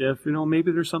if,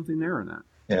 maybe there's something there in that.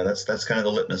 Yeah, that's kind of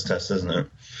the litmus test, isn't it?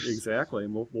 Exactly.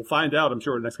 And we'll find out, I'm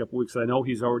sure, in the next couple of weeks. I know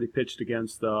he's already pitched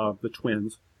against the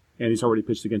Twins, and he's already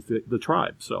pitched against the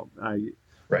Tribe. So I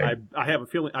have a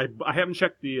feeling, I haven't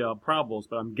checked the probables,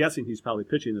 but I'm guessing he's probably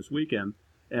pitching this weekend.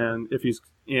 And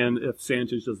if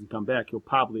Sanchez doesn't come back, he'll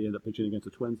probably end up pitching against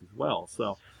the Twins as well.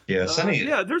 So there's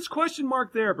a question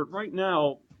mark there. But right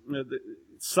now,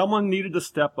 someone needed to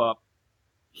step up.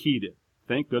 He did.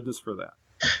 Thank goodness for that.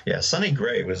 Yeah, Sonny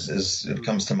Gray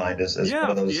comes to mind as one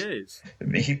of those.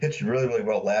 He pitched really, really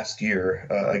well last year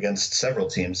against several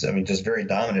teams. I mean, just very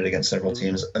dominant against several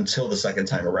teams until the second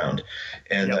time around.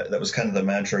 And that was kind of the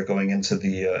mantra going into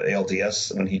the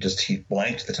ALDS when he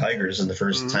blanked the Tigers in the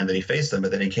first time that he faced them. But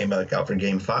then he came back out for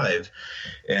Game 5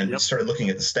 and started looking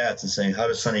at the stats and saying, how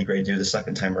does Sonny Gray do the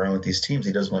second time around with these teams?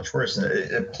 He does much worse. And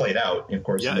it played out, of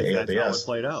course, in the ALDS. How it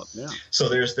played out, yeah. So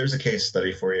there's a case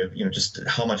study for you, just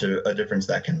how much of a difference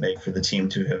that can make for the team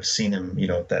to have seen him,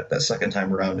 that second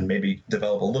time around, and maybe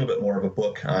develop a little bit more of a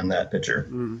book on that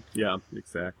pitcher. Yeah,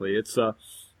 exactly. It's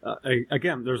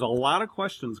again, there's a lot of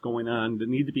questions going on that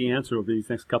need to be answered over these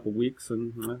next couple of weeks,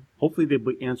 and hopefully they'll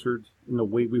be answered in the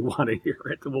way we want to hear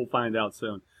it. We'll find out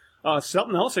soon.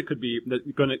 Something else that could be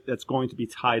that's going to be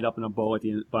tied up in a bow at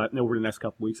the end, but over the next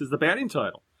couple of weeks, is the batting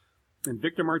title. And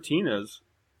Victor Martinez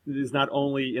is not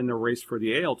only in the race for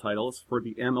the AL title, it's for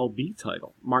the MLB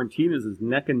title. Martinez is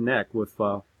neck and neck with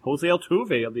Jose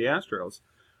Altuve of the Astros.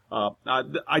 I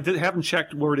haven't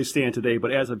checked where they stand today,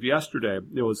 but as of yesterday,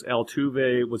 it was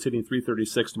Altuve was hitting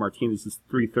 336 to Martinez's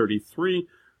 333.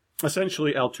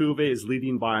 Essentially, Altuve is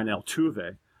leading by an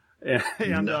Altuve.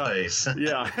 And nice.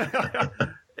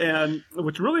 And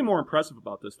what's really more impressive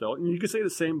about this, though, and you can say the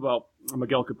same about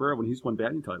Miguel Cabrera when he's won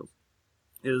batting titles,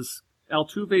 is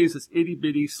Altuve is this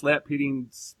itty-bitty, slap-hitting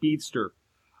speedster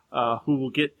who will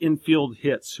get infield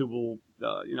hits, who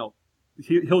will,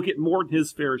 he'll get more than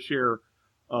his fair share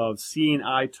of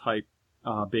C&I-type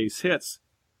base hits,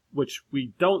 which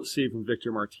we don't see from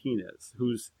Victor Martinez,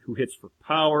 who hits for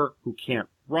power, who can't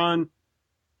run,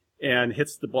 and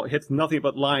hits nothing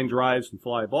but line drives and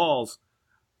fly balls.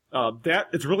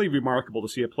 It's really remarkable to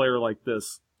see a player like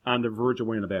this on the verge of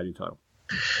winning a batting title.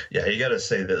 Yeah, you got to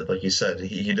say that, like you said,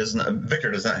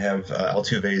 Victor does not have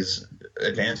Altuve's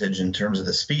advantage in terms of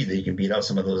the speed that he can beat out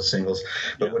some of those singles.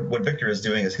 But what Victor is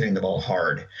doing is hitting the ball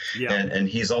hard, and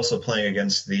he's also playing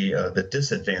against the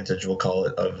disadvantage, we'll call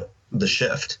it, of the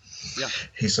shift. Yeah.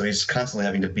 He's constantly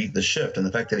having to beat the shift, and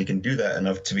the fact that he can do that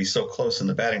enough to be so close in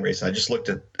the batting race. I just looked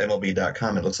at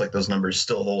MLB.com. It looks like those numbers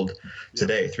still hold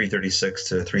today, 336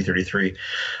 to 333.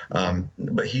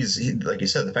 But he, like you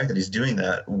said, the fact that he's doing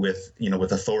that with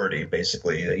authority,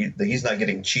 basically, he's not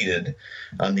getting cheated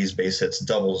on these base hits,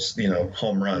 doubles,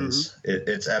 home runs.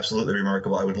 It's absolutely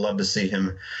remarkable. I would love to see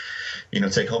him,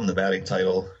 take home the batting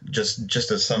title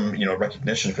just as some,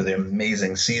 recognition for the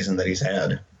amazing season that he's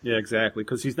had. Yeah, exactly.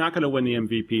 Because he's not going to win the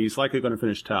MVP. He's likely going to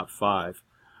finish top 5.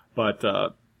 But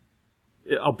a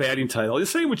batting title,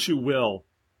 say what you will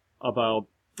about,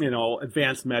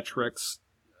 advanced metrics.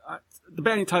 The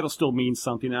batting title still means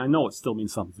something, and I know it still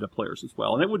means something to the players as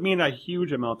well. And it would mean a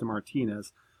huge amount to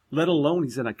Martinez. let alone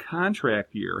he's in a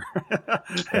contract year.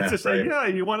 It's just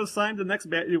right. you want to sign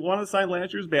you want to sign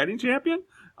last year's batting champion?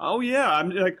 Oh yeah, I'm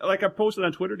like I posted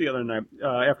on Twitter the other night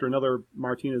after another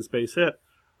Martinez base hit.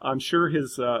 I'm sure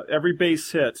his every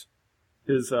base hit,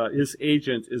 his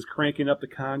agent is cranking up the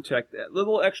contract a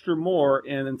little extra more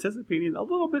and anticipating a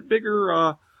little bit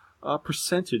bigger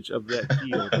percentage of that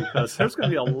deal because there's going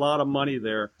to be a lot of money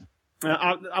there.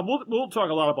 We'll talk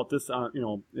a lot about this,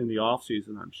 in the off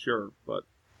season, I'm sure. But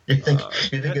you think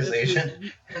his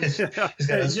agent?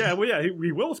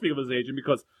 We will speak of his agent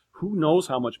because who knows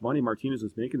how much money Martinez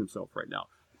is making himself right now.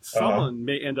 Someone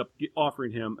may end up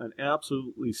offering him an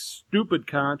absolutely stupid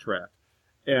contract,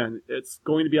 and it's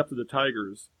going to be up to the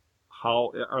Tigers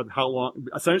how long.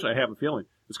 Essentially, I have a feeling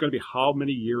it's going to be how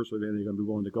many years are they going to be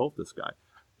willing to go with this guy.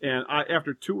 And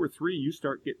after 2 or 3, you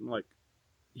start getting like,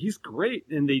 he's great,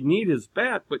 and they need his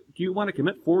bat, but do you want to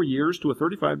commit 4 years to a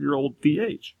 35-year-old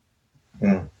DH?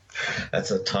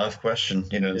 That's a tough question.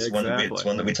 It's one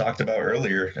that we talked about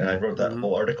earlier, and I wrote that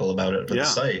whole artitle about it for the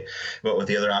site, about what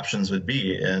the other options would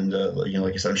be. And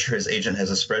like you said, I'm sure his agent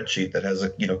has a spreadsheet that has a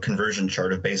conversion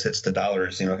chart of base hits to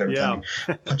dollars. Every time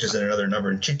he punches in another number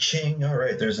and ching, all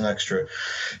right, there's an extra.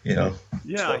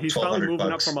 He's probably moving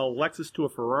up from a Lexus to a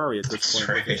Ferrari at this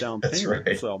point. Right. Down That's payment,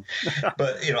 right. So.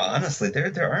 But honestly,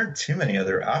 there aren't too many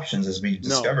other options as we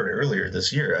discovered earlier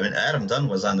this year. I mean, Adam Dunn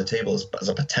was on the table as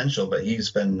a potential, but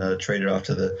he's been traded off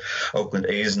to the Oakland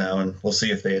A's now, and we'll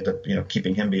see if they end up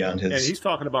keeping him beyond his. And he's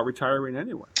talking about retiring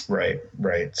anyway. Right.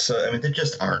 So I mean, there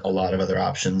just aren't a lot of other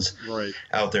options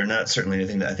out there. Not certainly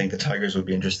anything that I think the Tigers would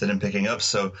be interested in picking up.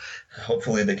 So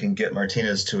hopefully they can get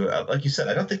Martinez to, like you said,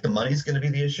 I don't think the money's going to be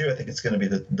the issue. I think it's going to be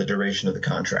the duration of the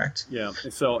contract. Yeah.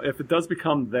 So if it does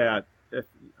become that,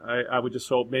 I would just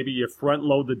hope maybe you front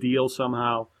load the deal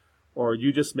somehow, or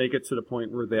you just make it to the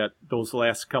point where that those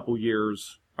last couple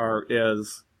years are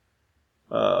as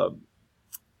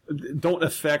don't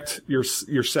affect your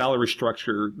salary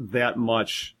structure that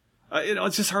much.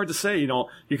 It's just hard to say.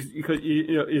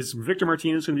 Is Victor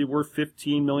Martinez going to be worth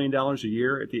 $15 million a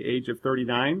year at the age of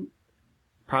 39?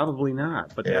 Probably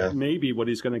not, but that may be what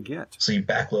he's going to get. So you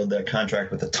backload that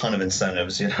contract with a ton of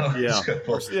incentives, Yeah,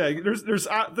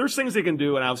 there's things they can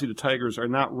do, and obviously the Tigers are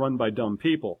not run by dumb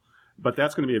people, but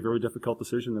that's going to be a very difficult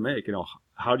decision to make.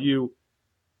 How do you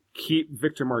keep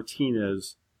Victor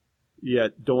Martinez,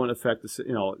 yet don't affect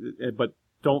the, but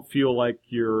don't feel like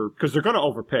because they're going to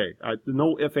overpay.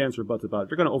 No ifs, ands, or buts about it.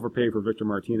 They're going to overpay for Victor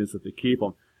Martinez if they keep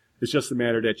him. It's just a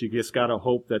matter that you just got to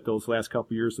hope that those last couple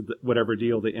of years of whatever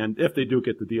deal they end, if they do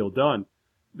get the deal done,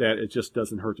 that it just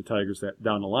doesn't hurt the Tigers that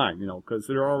down the line, because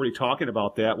they're already talking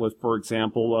about that with, for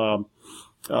example,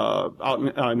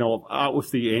 out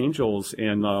with the Angels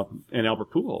and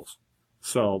Albert Pujols.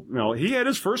 So, he had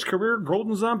his first career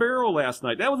Golden Sombrero last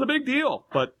night. That was a big deal,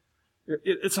 but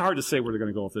it's hard to say where they're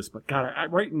going to go with this. But God,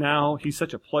 right now, he's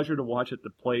such a pleasure to watch at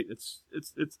the plate.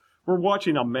 We're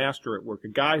watching a master at work, a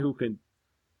guy who can,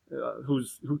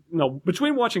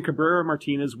 between watching Cabrera and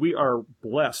Martinez, we are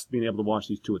blessed being able to watch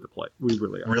these two at the plate. We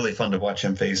really are. Really fun to watch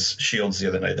him face Shields the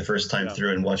other night, the first time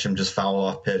through, and watch him just foul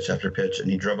off pitch after pitch. And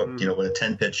he drove up, with a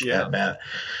 10-pitch at bat.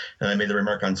 And I made the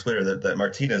remark on Twitter that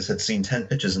Martinez had seen 10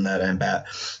 pitches in that at bat,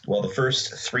 while the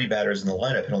first 3 batters in the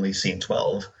lineup had only seen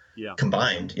 12.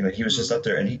 Combined, he was just up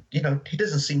there, and he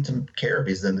doesn't seem to care if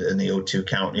he's in the 0-2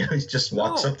 count. He just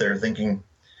walks up there thinking,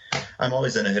 I'm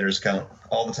always in a hitter's count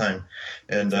all the time.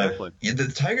 And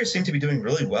the Tigers seem to be doing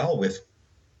really well with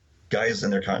guys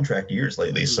in their contract years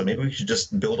lately. So maybe we should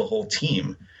just build a whole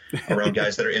team around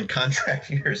guys that are in contract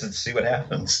years and see what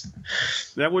happens.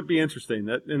 That would be interesting.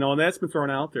 That's been thrown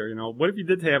out there. What if you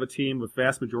did have a team with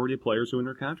vast majority of players who are in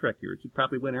their contract years? You'd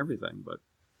probably win everything, but.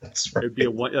 That's right. It'd be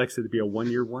it'd be a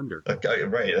 1-year wonder.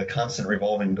 A constant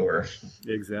revolving door.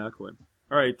 Exactly.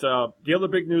 All right. The other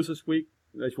big news this week,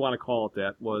 if you want to call it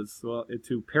that, was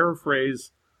to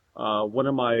paraphrase one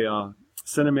of my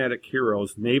cinematic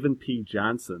heroes, Navin P.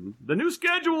 Johnson. The new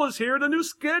schedule is here.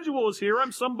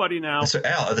 I'm somebody now. So,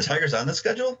 Al, are the Tigers on the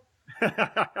schedule?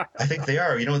 I think they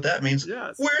are. You know what that means?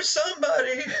 Yes. We're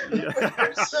somebody.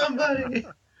 We're somebody.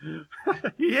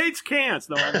 He hates cans.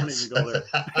 No, I won't even go there.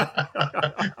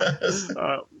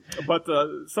 But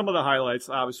some of the highlights,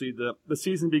 obviously, the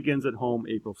season begins at home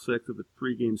April 6th with a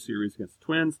 3-game series against the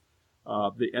Twins.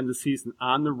 They end the season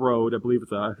on the road. I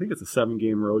think it's a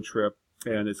 7-game road trip,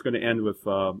 and it's going to end with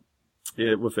I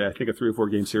think a 3 or 4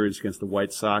 game series against the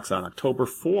White Sox on October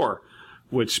 4,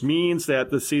 which means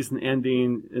that the season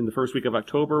ending in the first week of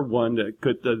October,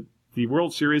 the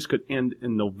World Series could end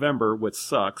in November, which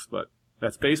sucks, but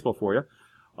that's baseball for you.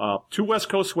 2 West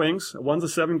Coast swings. One's a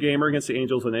 7-gamer against the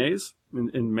Angels and A's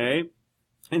in May.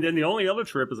 And then the only other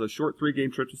trip is a short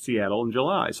 3-game trip to Seattle in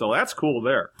July. So that's cool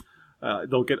there.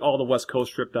 They'll get all the West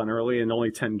Coast trip done early and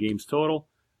only 10 games total.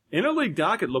 Interleague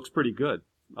docket looks pretty good.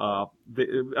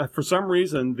 For some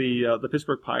reason, the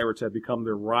Pittsburgh Pirates have become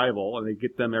their rival, and they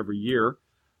get them every year.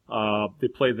 They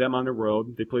play them on the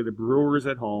road. They play the Brewers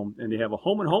at home, and they have a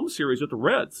home-and-home series with the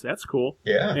Reds. That's cool.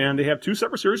 Yeah. And they have 2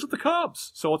 separate series with the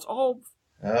Cubs. So it's all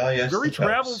Yes, very the Cubs.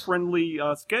 travel-friendly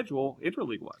schedule,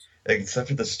 interleague-wise. Except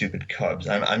for the stupid Cubs.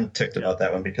 I'm ticked about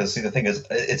that one because, see, the thing is,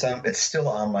 it's still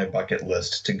on my bucket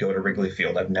list to go to Wrigley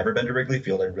Field. I've never been to Wrigley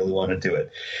Field. I really want to do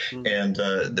it. And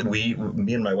me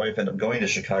and my wife end up going to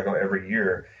Chicago every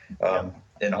year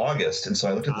in August. And so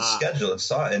I looked at the schedule and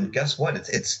saw it, and guess what?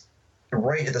 It's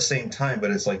right at the same time,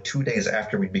 but it's like 2 days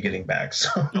after we'd be getting back. So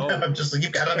I'm just like,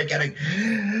 you've got to be kidding.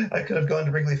 I could have gone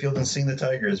to Wrigley Field and seen the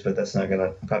Tigers, but that's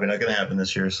probably not gonna happen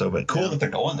this year. So, but cool that they're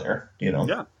going there, you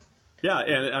know. Yeah,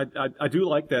 and I do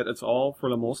like that. It's all, for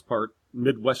the most part,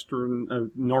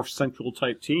 Midwestern, North Central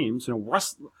type teams,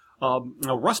 Rust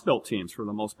Belt teams for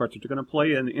the most part that are going to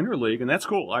play in the interleague, and that's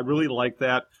cool. I really like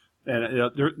that, and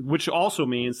which also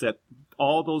means that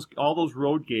all those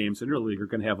road games in interleague are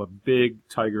going to have a big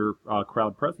Tiger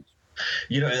crowd presence.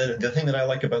 You know, and the thing that I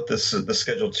like about the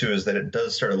schedule too is that it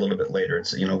does start a little bit later.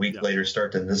 It's a week later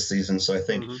start than this season, so I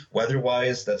think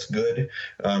weather-wise that's good.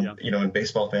 And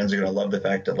baseball fans are going to love the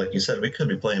fact that, like you said, we could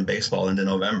be playing baseball into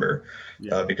November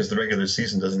because the regular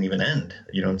season doesn't even end,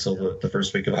 until the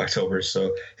first week of October.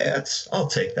 So I'll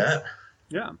take that.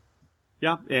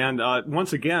 Yeah, and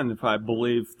once again, if I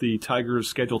believe the Tigers'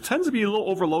 schedule tends to be a little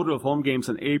overloaded with home games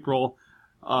in April.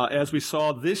 As we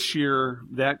saw this year,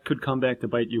 that could come back to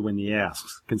bite you in the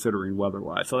ass, considering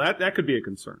weather-wise. So that could be a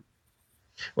concern.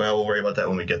 Well, we'll worry about that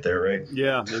when we get there, right?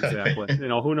 Yeah, exactly.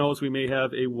 Who knows? We may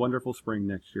have a wonderful spring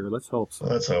next year. Let's hope so.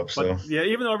 Let's hope so. But, yeah,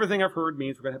 even though everything I've heard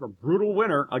means we're going to have a brutal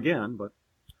winter again, but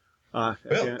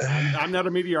again, I'm not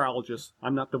a meteorologist.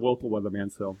 I'm not the local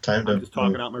weatherman, so I'm just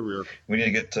talking out my rear. We need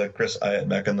to get Chris Ayatt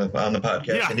back on the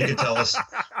podcast, and he can tell us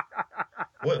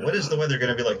what is the weather going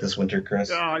to be like this winter, Chris?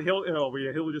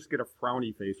 He'll just get a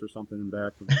frowny face or something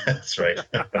back. That's right.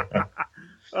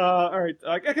 All right.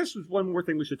 I guess there's one more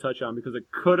thing we should touch on because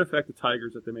it could affect the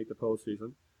Tigers if they make the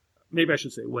postseason. Maybe I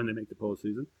should say when they make the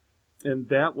postseason. And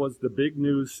that was the big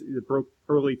news that broke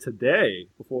early today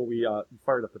before we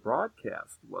fired up the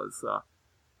broadcast was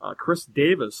Chris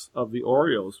Davis of the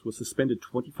Orioles was suspended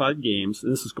 25 games.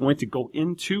 And this is going to go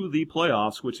into the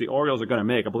playoffs, which the Orioles are going to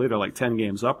make. I believe they're like 10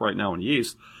 games up right now in the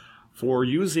East for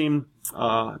using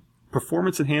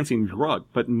performance-enhancing drug.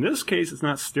 But in this case, it's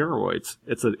not steroids.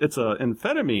 It's a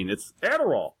amphetamine. It's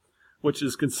Adderall, which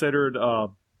is considered a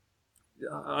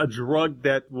drug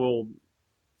that will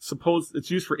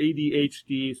it's used for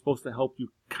ADHD. It's supposed to help you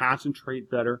concentrate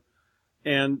better.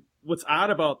 And what's odd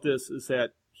about this is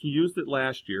that he used it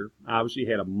last year. Obviously,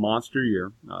 he had a monster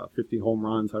year, 50 home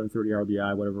runs, 130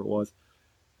 RBI, whatever it was.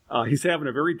 He's having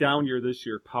a very down year this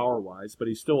year, power-wise, but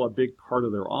he's still a big part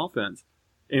of their offense.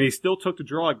 And he still took the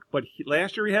drug, but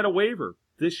last year he had a waiver.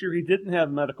 This year he didn't have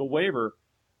a medical waiver.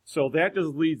 So that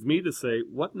just leads me to say,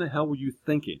 what in the hell were you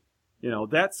thinking?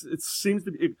 It seems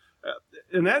to be,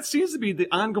 and that seems to be the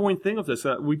ongoing thing of this.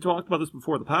 We talked about this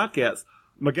before the podcast.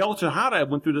 Miguel Tejada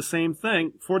went through the same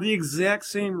thing for the exact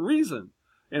same reason.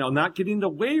 Not getting the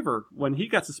waiver when he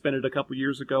got suspended a couple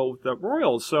years ago with the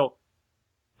Royals. So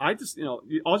I just,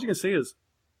 all you can say is,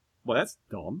 well, that's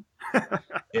dumb.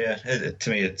 Yeah, to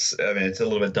me, it's a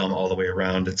little bit dumb all the way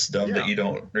around. It's dumb that you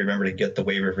don't remember to get the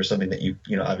waiver for something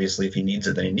that obviously if he needs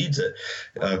it, then he needs it.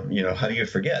 How do you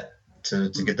forget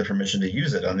to get the permission to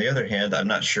use it? On the other hand, I'm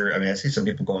not sure. I see some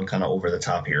people going kind of over the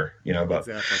top here, but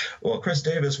exactly. Well, Chris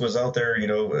Davis was out there,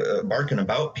 barking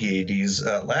about PADs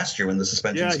last year when the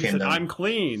suspensions came down. I'm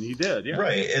clean. He did, yeah.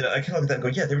 Right, and I kind of look at that and go,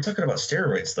 yeah, they were talking about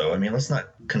steroids, though. Let's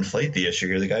not conflate the issue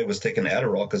here. The guy was taking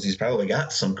Adderall because he's probably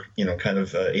got some, kind of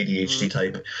ADHD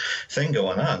type thing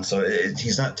going on. So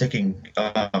he's not taking,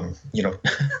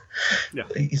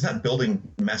 he's not building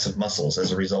massive muscles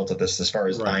as a result of this, as far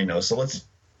as I know. So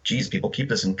people, keep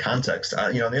this in context.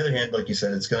 On the other hand, like you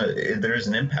said, there is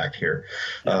an impact here.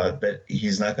 But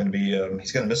he's not going to be.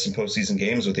 He's going to miss some postseason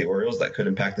games with the Orioles. That could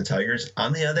impact the Tigers.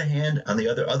 On the other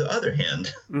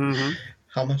hand,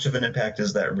 how much of an impact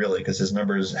is that really? Because his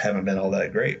numbers haven't been all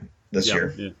that great this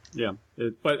year. Yeah.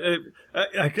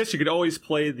 I guess you could always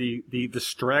play the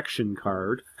distraction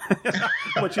card,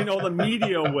 which the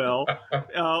media will.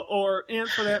 And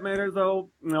for that matter, though,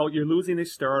 you're losing a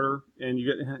starter, and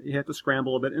you have to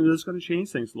scramble a bit, and it's going to change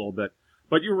things a little bit.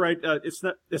 But you're right; it's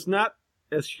not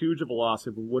as huge of a loss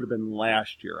as it would have been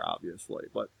last year, obviously.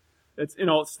 But it's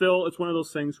it's one of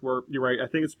those things where you're right. I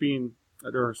think it's being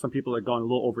there are some people that have gone a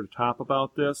little over the top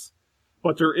about this.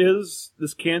 But there is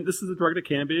this is a drug that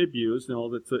can be abused. You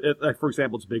know, like for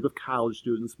example, it's big with college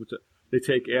students, which they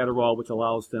take Adderall, which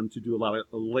allows them to do a lot of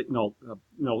late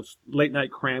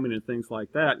night cramming and things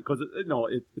like that, because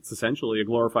it's essentially a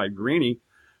glorified greenie.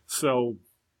 So,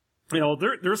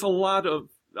 there's a lot of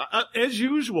as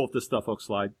usual with this stuff,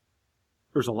 Hookslide.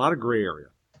 There's a lot of gray area.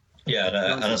 Yeah,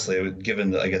 and honestly,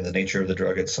 given the nature of the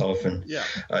drug itself, and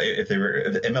if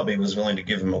MLB was willing to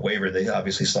give him a waiver, they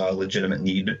obviously saw a legitimate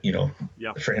need,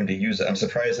 for him to use it. I'm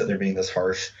surprised that they're being this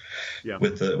harsh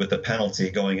with the penalty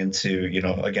going into,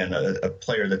 again, a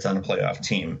player that's on a playoff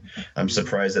team. I'm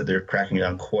surprised that they're cracking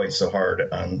down quite so hard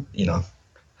on,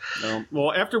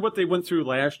 Well, after what they went through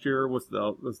last year with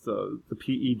the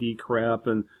PED crap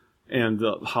and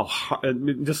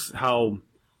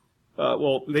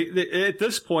they at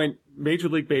this point, Major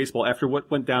League Baseball, after what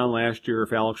went down last year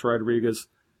with Alex Rodriguez,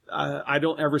 I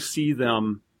don't ever see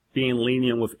them being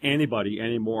lenient with anybody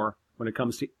anymore when it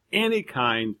comes to any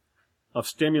kind of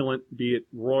stimulant, be it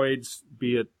roids,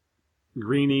 be it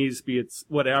greenies, be it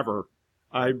whatever.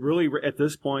 I really, at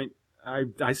this point,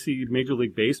 I see Major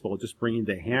League Baseball just bringing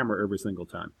the hammer every single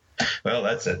time. Well,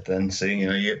 that's it then. See,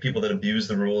 you get people that abuse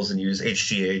the rules and use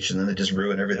HGH, and then they just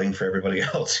ruin everything for everybody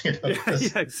else. Yeah,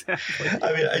 exactly.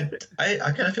 I mean,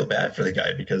 I kind of feel bad for the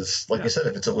guy because, like I said,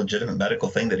 if it's a legitimate medical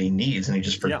thing that he needs, and he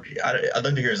just I'd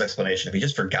love to hear his explanation. If he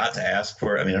just forgot to ask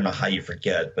for it, I mean, I don't know how you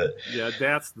forget, but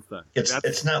that's the thing.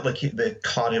 It's not like they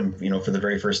caught him, for the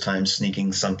very first time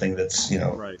sneaking something that's,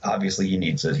 obviously he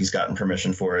needs it. He's gotten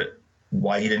permission for it.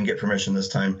 Why he didn't get permission this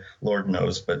time, Lord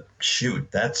knows. But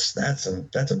shoot, that's a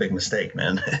big mistake,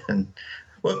 man. And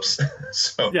whoops.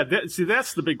 So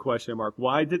that's the big question mark.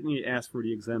 Why didn't he ask for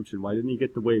the exemption? Why didn't he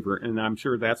get the waiver? And I'm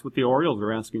sure that's what the Orioles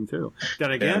are asking too.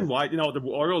 Then again, why the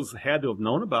Orioles had to have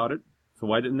known about it, so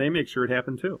why didn't they make sure it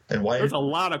happened too? And why? There's a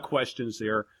lot of questions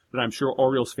there that I'm sure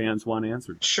Orioles fans want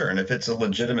answered. Sure, and if it's a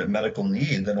legitimate medical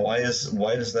need, then why is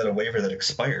that a waiver that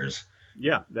expires?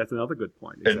 Yeah, that's another good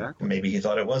point. Exactly. Maybe he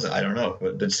thought it wasn't. I don't know.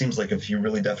 But it seems like if you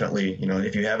really definitely,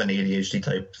 if you have an ADHD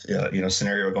type,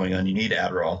 scenario going on, you need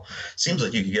Adderall. Seems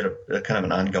like you could get a kind of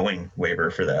an ongoing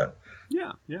waiver for that.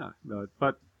 Yeah.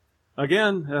 But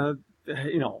again,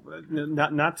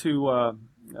 not to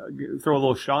throw a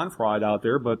little Schadenfreude out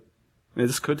there, but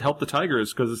this could help the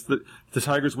Tigers because the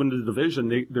Tigers win the division.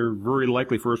 Their very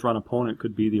likely first round opponent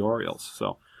could be the Orioles.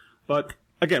 So, but.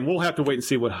 Again, we'll have to wait and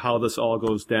see how this all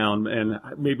goes down, and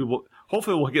maybe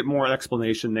hopefully we'll get more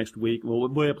explanation next week. We'll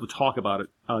be able to talk about it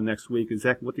next week,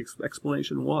 exactly what the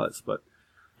explanation was. But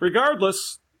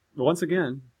regardless, once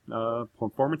again,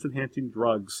 performance-enhancing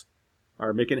drugs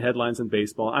are making headlines in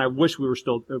baseball. I wish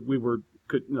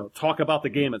could talk about the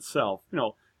game itself.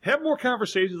 Have more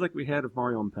conversations like we had with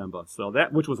Mario Mpemba. So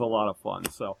which was a lot of fun.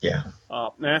 So yeah,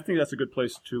 and I think that's a good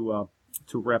place to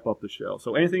wrap up the show.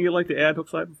 So anything you'd like to add,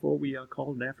 Hookslide, before we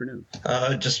call it an afternoon?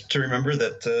 Just to remember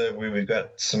that we've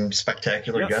got some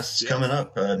spectacular guests coming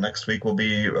up. Next week will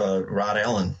be Rod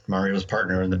Allen, Mario's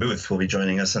partner in the booth, will be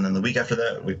joining us. And then the week after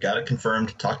that, we've got it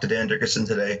confirmed. Talked to Dan Dickerson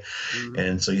today. Mm-hmm.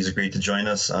 And so he's agreed to join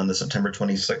us on the September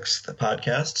 26th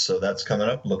podcast. So that's coming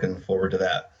up. Looking forward to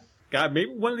that. God,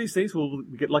 maybe one of these days we'll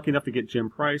get lucky enough to get Jim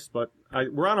Price, but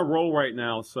we're on a roll right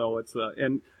now. So it's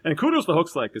and kudos to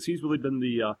Hookslide because he's really been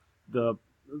the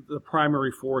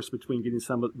primary force between getting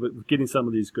some of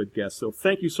these good guests. So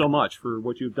thank you so much for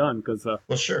what you've done. Because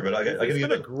well, sure, but it's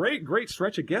been a great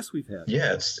stretch of guests we've had.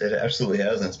 Yeah, it absolutely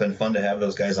has, and it's been fun to have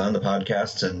those guys on the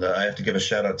podcast. And I have to give a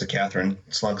shout out to Catherine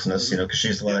Slunksness, because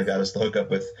she's the one that got us the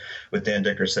hookup with Dan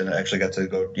Dickerson. I actually got to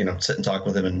go, sit and talk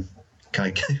with him and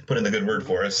kind of put in the good word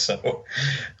for us. So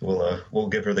we'll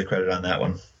give her the credit on that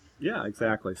one. Yeah,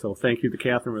 exactly. So thank you to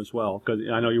Catherine as well, because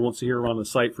I know you won't see her on the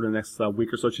site for the next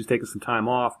week or so. She's taking some time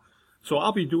off. So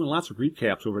I'll be doing lots of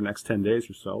recaps over the next 10 days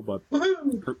or so. But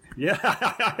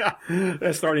yeah,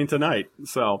 that's starting tonight.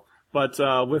 So, but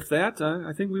with that,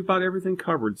 I think we've got everything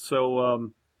covered. So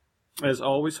as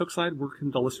always, Hookslide, where can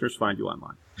the listeners find you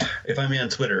online? You find me on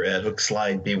Twitter at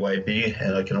HookSlideBYB,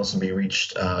 and I can also be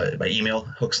reached by email,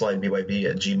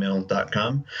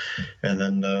 HookSlideBYB@gmail.com, and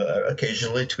then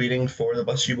occasionally tweeting for the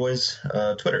Bless You Boys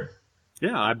Twitter.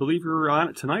 Yeah, I believe you're on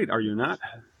it tonight, are you not?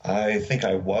 I think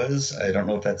I was. I don't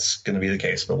know if that's going to be the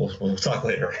case, but we'll talk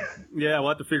later. Yeah, we'll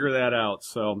have to figure that out.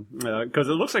 So, because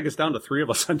it looks like it's down to 3 of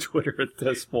us on Twitter at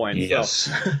this point. Yes.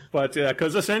 So, but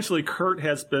because essentially Kurt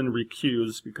has been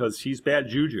recused because he's bad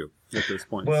juju at this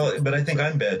point. Well, but I think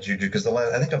I'm bad juju because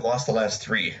I think I've lost the last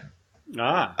 3.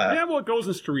 Yeah, well, it goes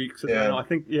in streaks. Yeah. I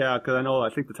think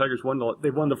the Tigers won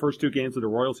won the first 2 games of the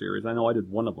Royal Series. I know I did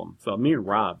one of them. So me and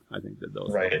Rob, I think, did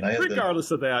those. Right. And regardless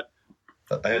of that,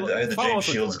 I had the Follow James us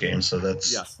on Shields Twitter. game, so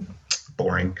that's Yes.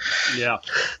 boring. Yeah.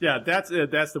 That's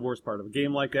the worst part of a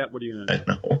game like that. What are you gonna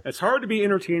do? I know. It's hard to be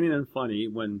entertaining and funny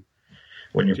when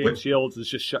When you're James Shields is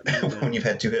just shutting you down. when you've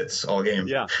had 2 hits all game.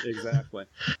 Yeah, exactly.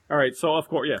 All right, so of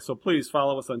course, so please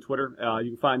follow us on Twitter.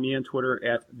 You can find me on Twitter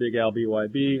at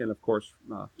BigAlBYB, and of course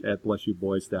at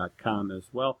BlessYouBoys.com as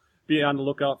well. Be on the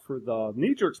lookout for the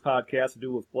Knee Jerks podcast to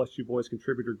do with Bless You Boys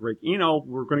contributor Greg Eno.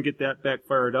 We're going to get that back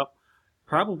fired up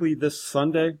probably this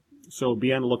Sunday, so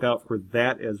be on the lookout for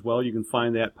that as well. You can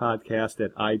find that podcast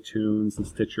at iTunes and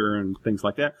Stitcher and things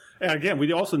like that. And again,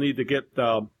 we also need to get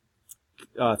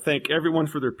thank everyone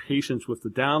for their patience with the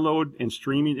download and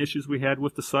streaming issues we had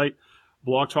with the site.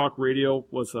 Blog Talk Radio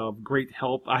was a great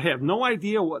help. I have no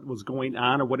idea what was going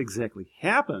on or what exactly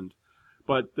happened,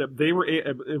 but they were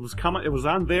it was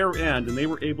on their end, and they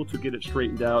were able to get it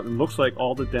straightened out. And looks like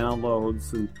all the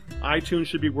downloads and iTunes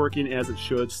should be working as it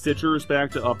should. Stitcher is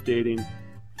back to updating.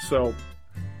 So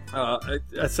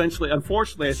essentially,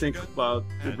 unfortunately, I think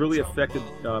it really affected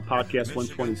podcast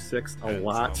 126 a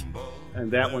lot. And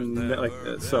that one, and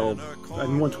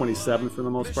 127 for the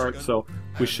most part. So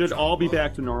we should all be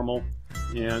back to normal.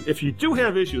 And if you do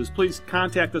have issues, please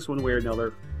contact us one way or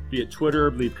another, be it Twitter,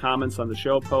 leave comments on the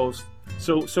show post,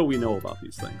 so we know about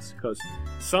these things.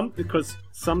 Because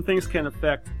some things can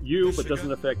affect you, but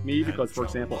doesn't affect me. Because, for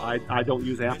example, I don't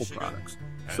use Apple products.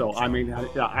 So I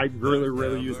really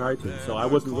rarely use iTunes. So I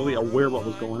wasn't really aware what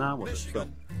was going on with it. So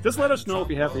just let us know if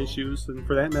you have issues, and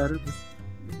for that matter, just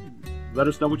let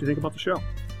us know what you think about the show.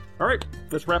 All right,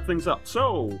 let's wrap things up.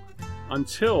 So,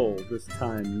 until this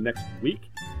time next week,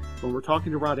 when we're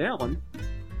talking to Rod Allen,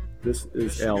 this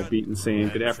is Al Beaton saying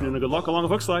good afternoon and good luck along the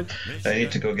hook slide. I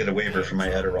need to go get a waiver for my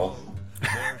Adderall.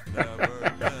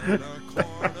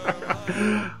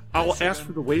 I will ask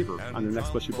for the waiver on the next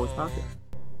Bless You Boys podcast.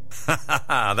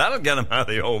 That'll get him out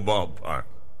of the old ballpark.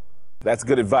 That's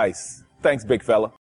good advice. Thanks, big fella.